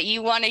think of that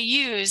you want to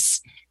use,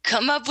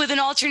 come up with an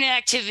alternate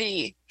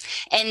activity.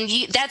 And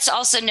that's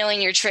also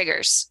knowing your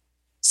triggers.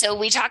 So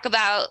we talk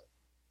about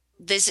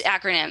this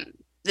acronym.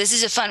 This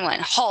is a fun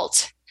one.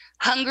 HALT.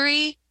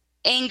 Hungry,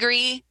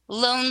 angry,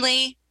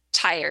 lonely,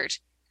 tired.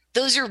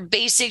 Those are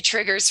basic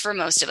triggers for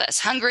most of us.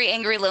 Hungry,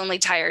 angry, lonely,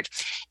 tired.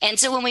 And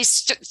so when we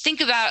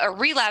think about a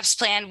relapse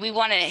plan, we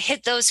want to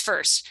hit those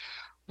first.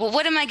 Well,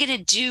 what am I going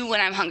to do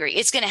when I'm hungry?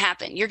 It's going to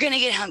happen. You're going to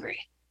get hungry.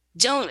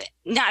 Don't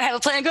not have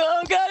a plan and go,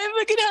 oh God, I'm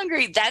going to get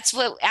hungry. That's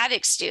what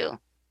addicts do.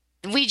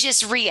 We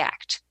just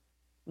react.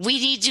 We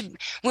need to,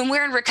 when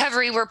we're in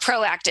recovery, we're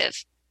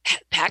proactive.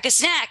 Pack a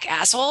snack,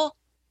 asshole.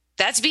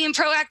 That's being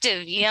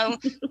proactive.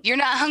 You're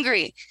not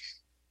hungry.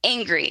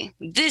 Angry.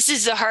 This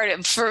is the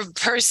hard for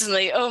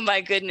personally. Oh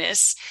my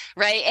goodness.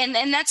 Right.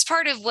 And that's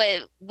part of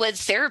what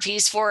therapy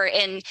is for.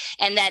 And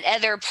that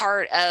other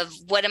part of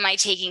what am I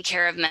taking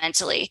care of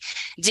mentally?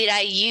 Did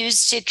I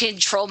use to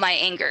control my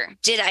anger?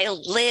 Did I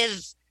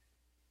live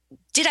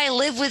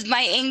with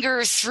my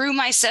anger through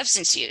my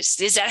substance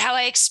use? Is that how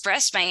I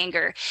expressed my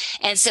anger?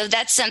 And so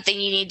that's something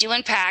you need to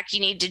unpack.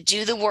 You need to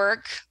do the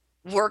work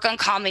on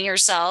calming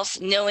yourself,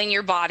 knowing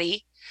your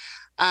body.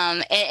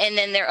 And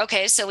then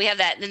so we have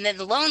that. And then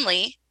the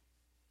lonely,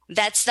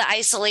 that's the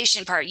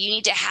isolation part. You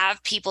need to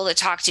have people to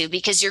talk to,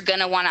 because you're going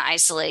to want to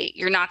isolate.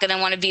 You're not going to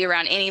want to be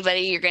around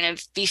anybody. You're going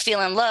to be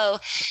feeling low.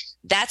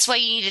 That's why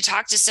you need to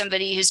talk to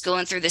somebody who's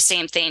going through the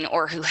same thing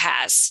or who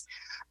has.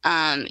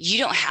 You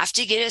don't have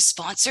to get a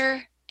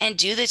sponsor and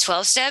do the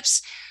 12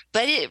 steps,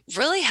 but it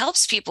really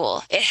helps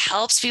people. It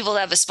helps people to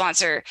have a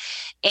sponsor.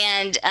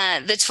 And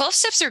the 12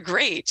 steps are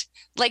great.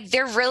 Like,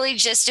 they're really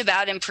just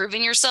about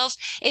improving yourself.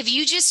 If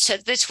you just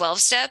took the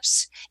 12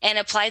 steps and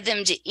applied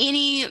them to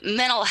any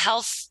mental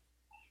health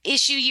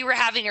issue you were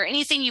having or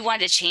anything you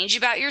wanted to change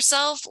about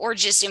yourself or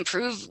just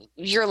improve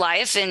your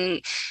life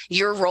and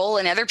your role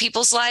in other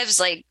people's lives,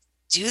 like,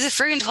 do the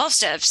friggin' 12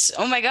 steps.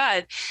 Oh my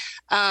God.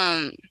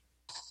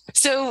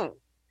 So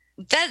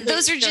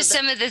those are just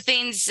some of the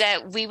things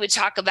that we would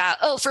talk about.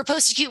 Oh, for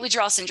post-acute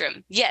withdrawal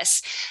syndrome.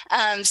 Yes.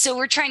 So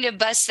we're trying to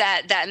bust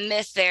that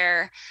myth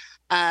there,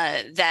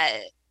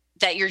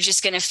 that you're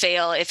just going to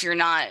fail if you're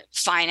not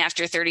fine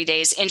after 30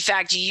 days. In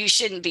fact, you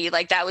shouldn't be.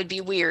 Like, that would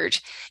be weird.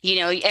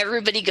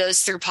 Everybody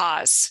goes through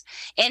pause.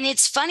 And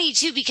it's funny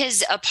too,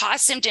 because a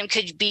pause symptom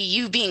could be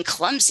you being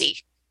clumsy,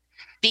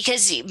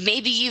 because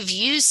maybe you've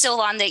used so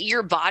long that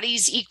your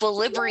body's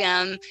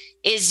equilibrium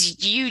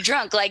is you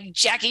drunk, like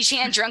Jackie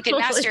Chan, drunken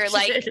master,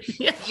 like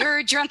you're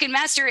a drunken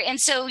master. And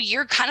so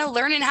you're kind of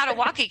learning how to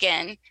walk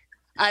again.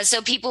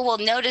 So people will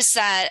notice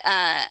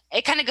that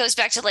it kind of goes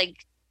back to,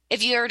 like,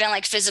 if you ever done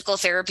like physical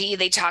therapy,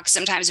 they talk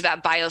sometimes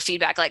about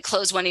biofeedback, like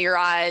close one of your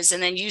eyes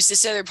and then use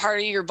this other part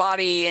of your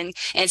body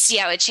and see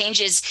how it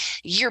changes.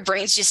 Your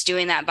brain's just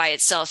doing that by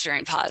itself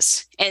during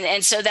pause.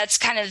 And so that's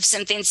kind of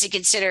some things to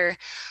consider.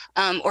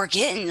 Or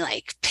getting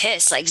like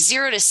pissed, like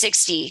 0 to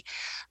 60.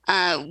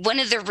 One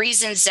of the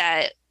reasons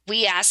that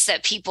we ask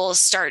that people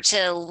start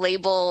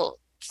to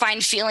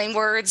find feeling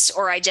words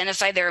or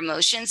identify their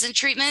emotions in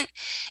treatment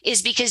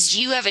is because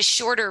you have a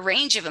shorter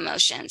range of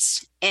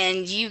emotions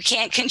and you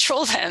can't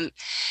control them.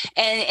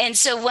 And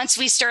so once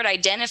we start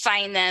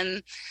identifying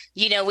them,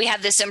 we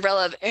have this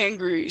umbrella of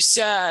angry,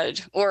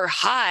 sad, or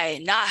high,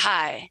 not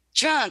high.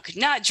 drunk,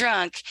 not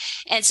drunk.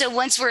 And so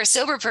once we're a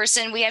sober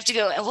person, we have to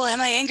go, well,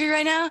 am I angry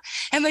right now?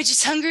 Am I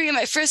just hungry? Am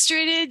I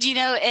frustrated? You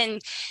know,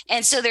 and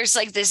so there's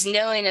like this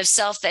knowing of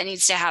self that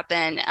needs to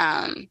happen,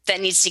 that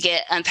needs to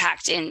get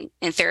unpacked in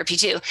therapy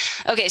too.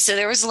 Okay, so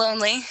there was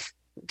lonely,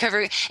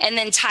 and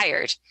then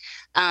tired.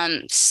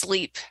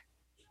 Sleep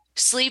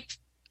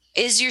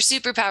is your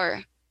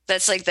superpower.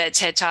 That's like that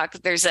TED Talk.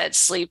 There's that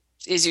sleep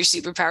is your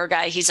superpower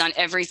guy. He's on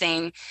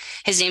everything.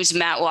 His name's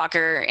Matt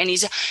Walker, and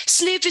he's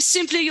sleep is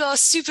simply your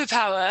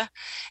superpower.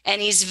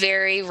 And he's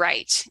very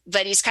right,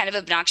 but he's kind of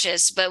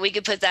obnoxious, but we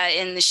could put that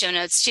in the show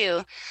notes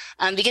too.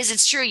 Because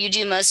it's true. You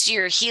do most of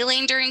your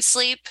healing during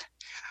sleep.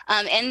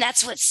 And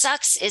that's what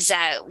sucks, is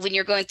that when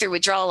you're going through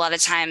withdrawal, a lot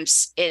of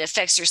times it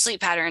affects your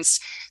sleep patterns.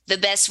 The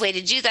best way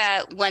to do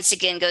that, once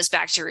again, goes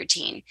back to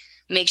routine.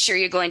 Make sure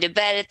you're going to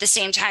bed at the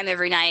same time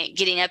every night,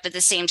 getting up at the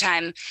same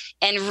time,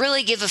 and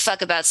really give a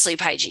fuck about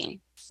sleep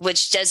hygiene,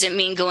 which doesn't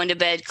mean going to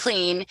bed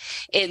clean.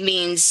 It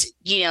means,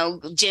 you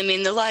know,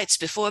 dimming the lights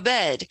before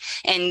bed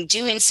and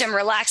doing some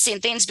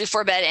relaxing things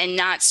before bed and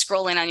not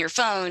scrolling on your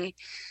phone.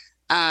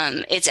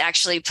 It's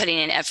actually putting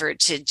in effort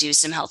to do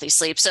some healthy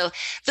sleep. So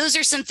those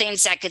are some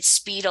things that could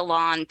speed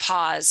along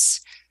pause,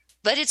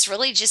 but it's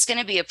really just going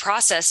to be a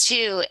process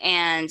too.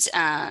 And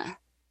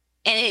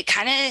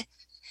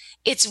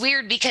it's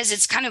weird because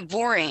it's kind of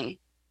boring,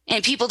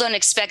 and people don't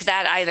expect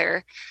that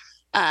either.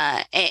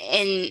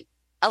 And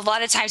a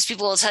lot of times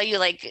people will tell you,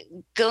 like,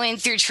 going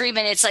through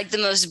treatment, it's like the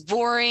most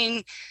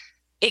boring,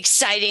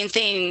 exciting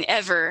thing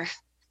ever,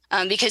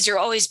 because you're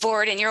always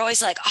bored and you're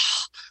always like,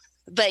 oh,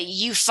 but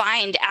you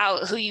find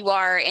out who you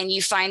are and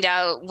you find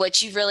out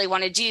what you really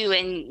want to do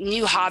and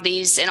new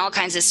hobbies and all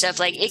kinds of stuff.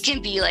 Like, it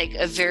can be like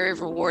a very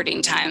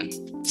rewarding time.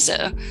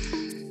 So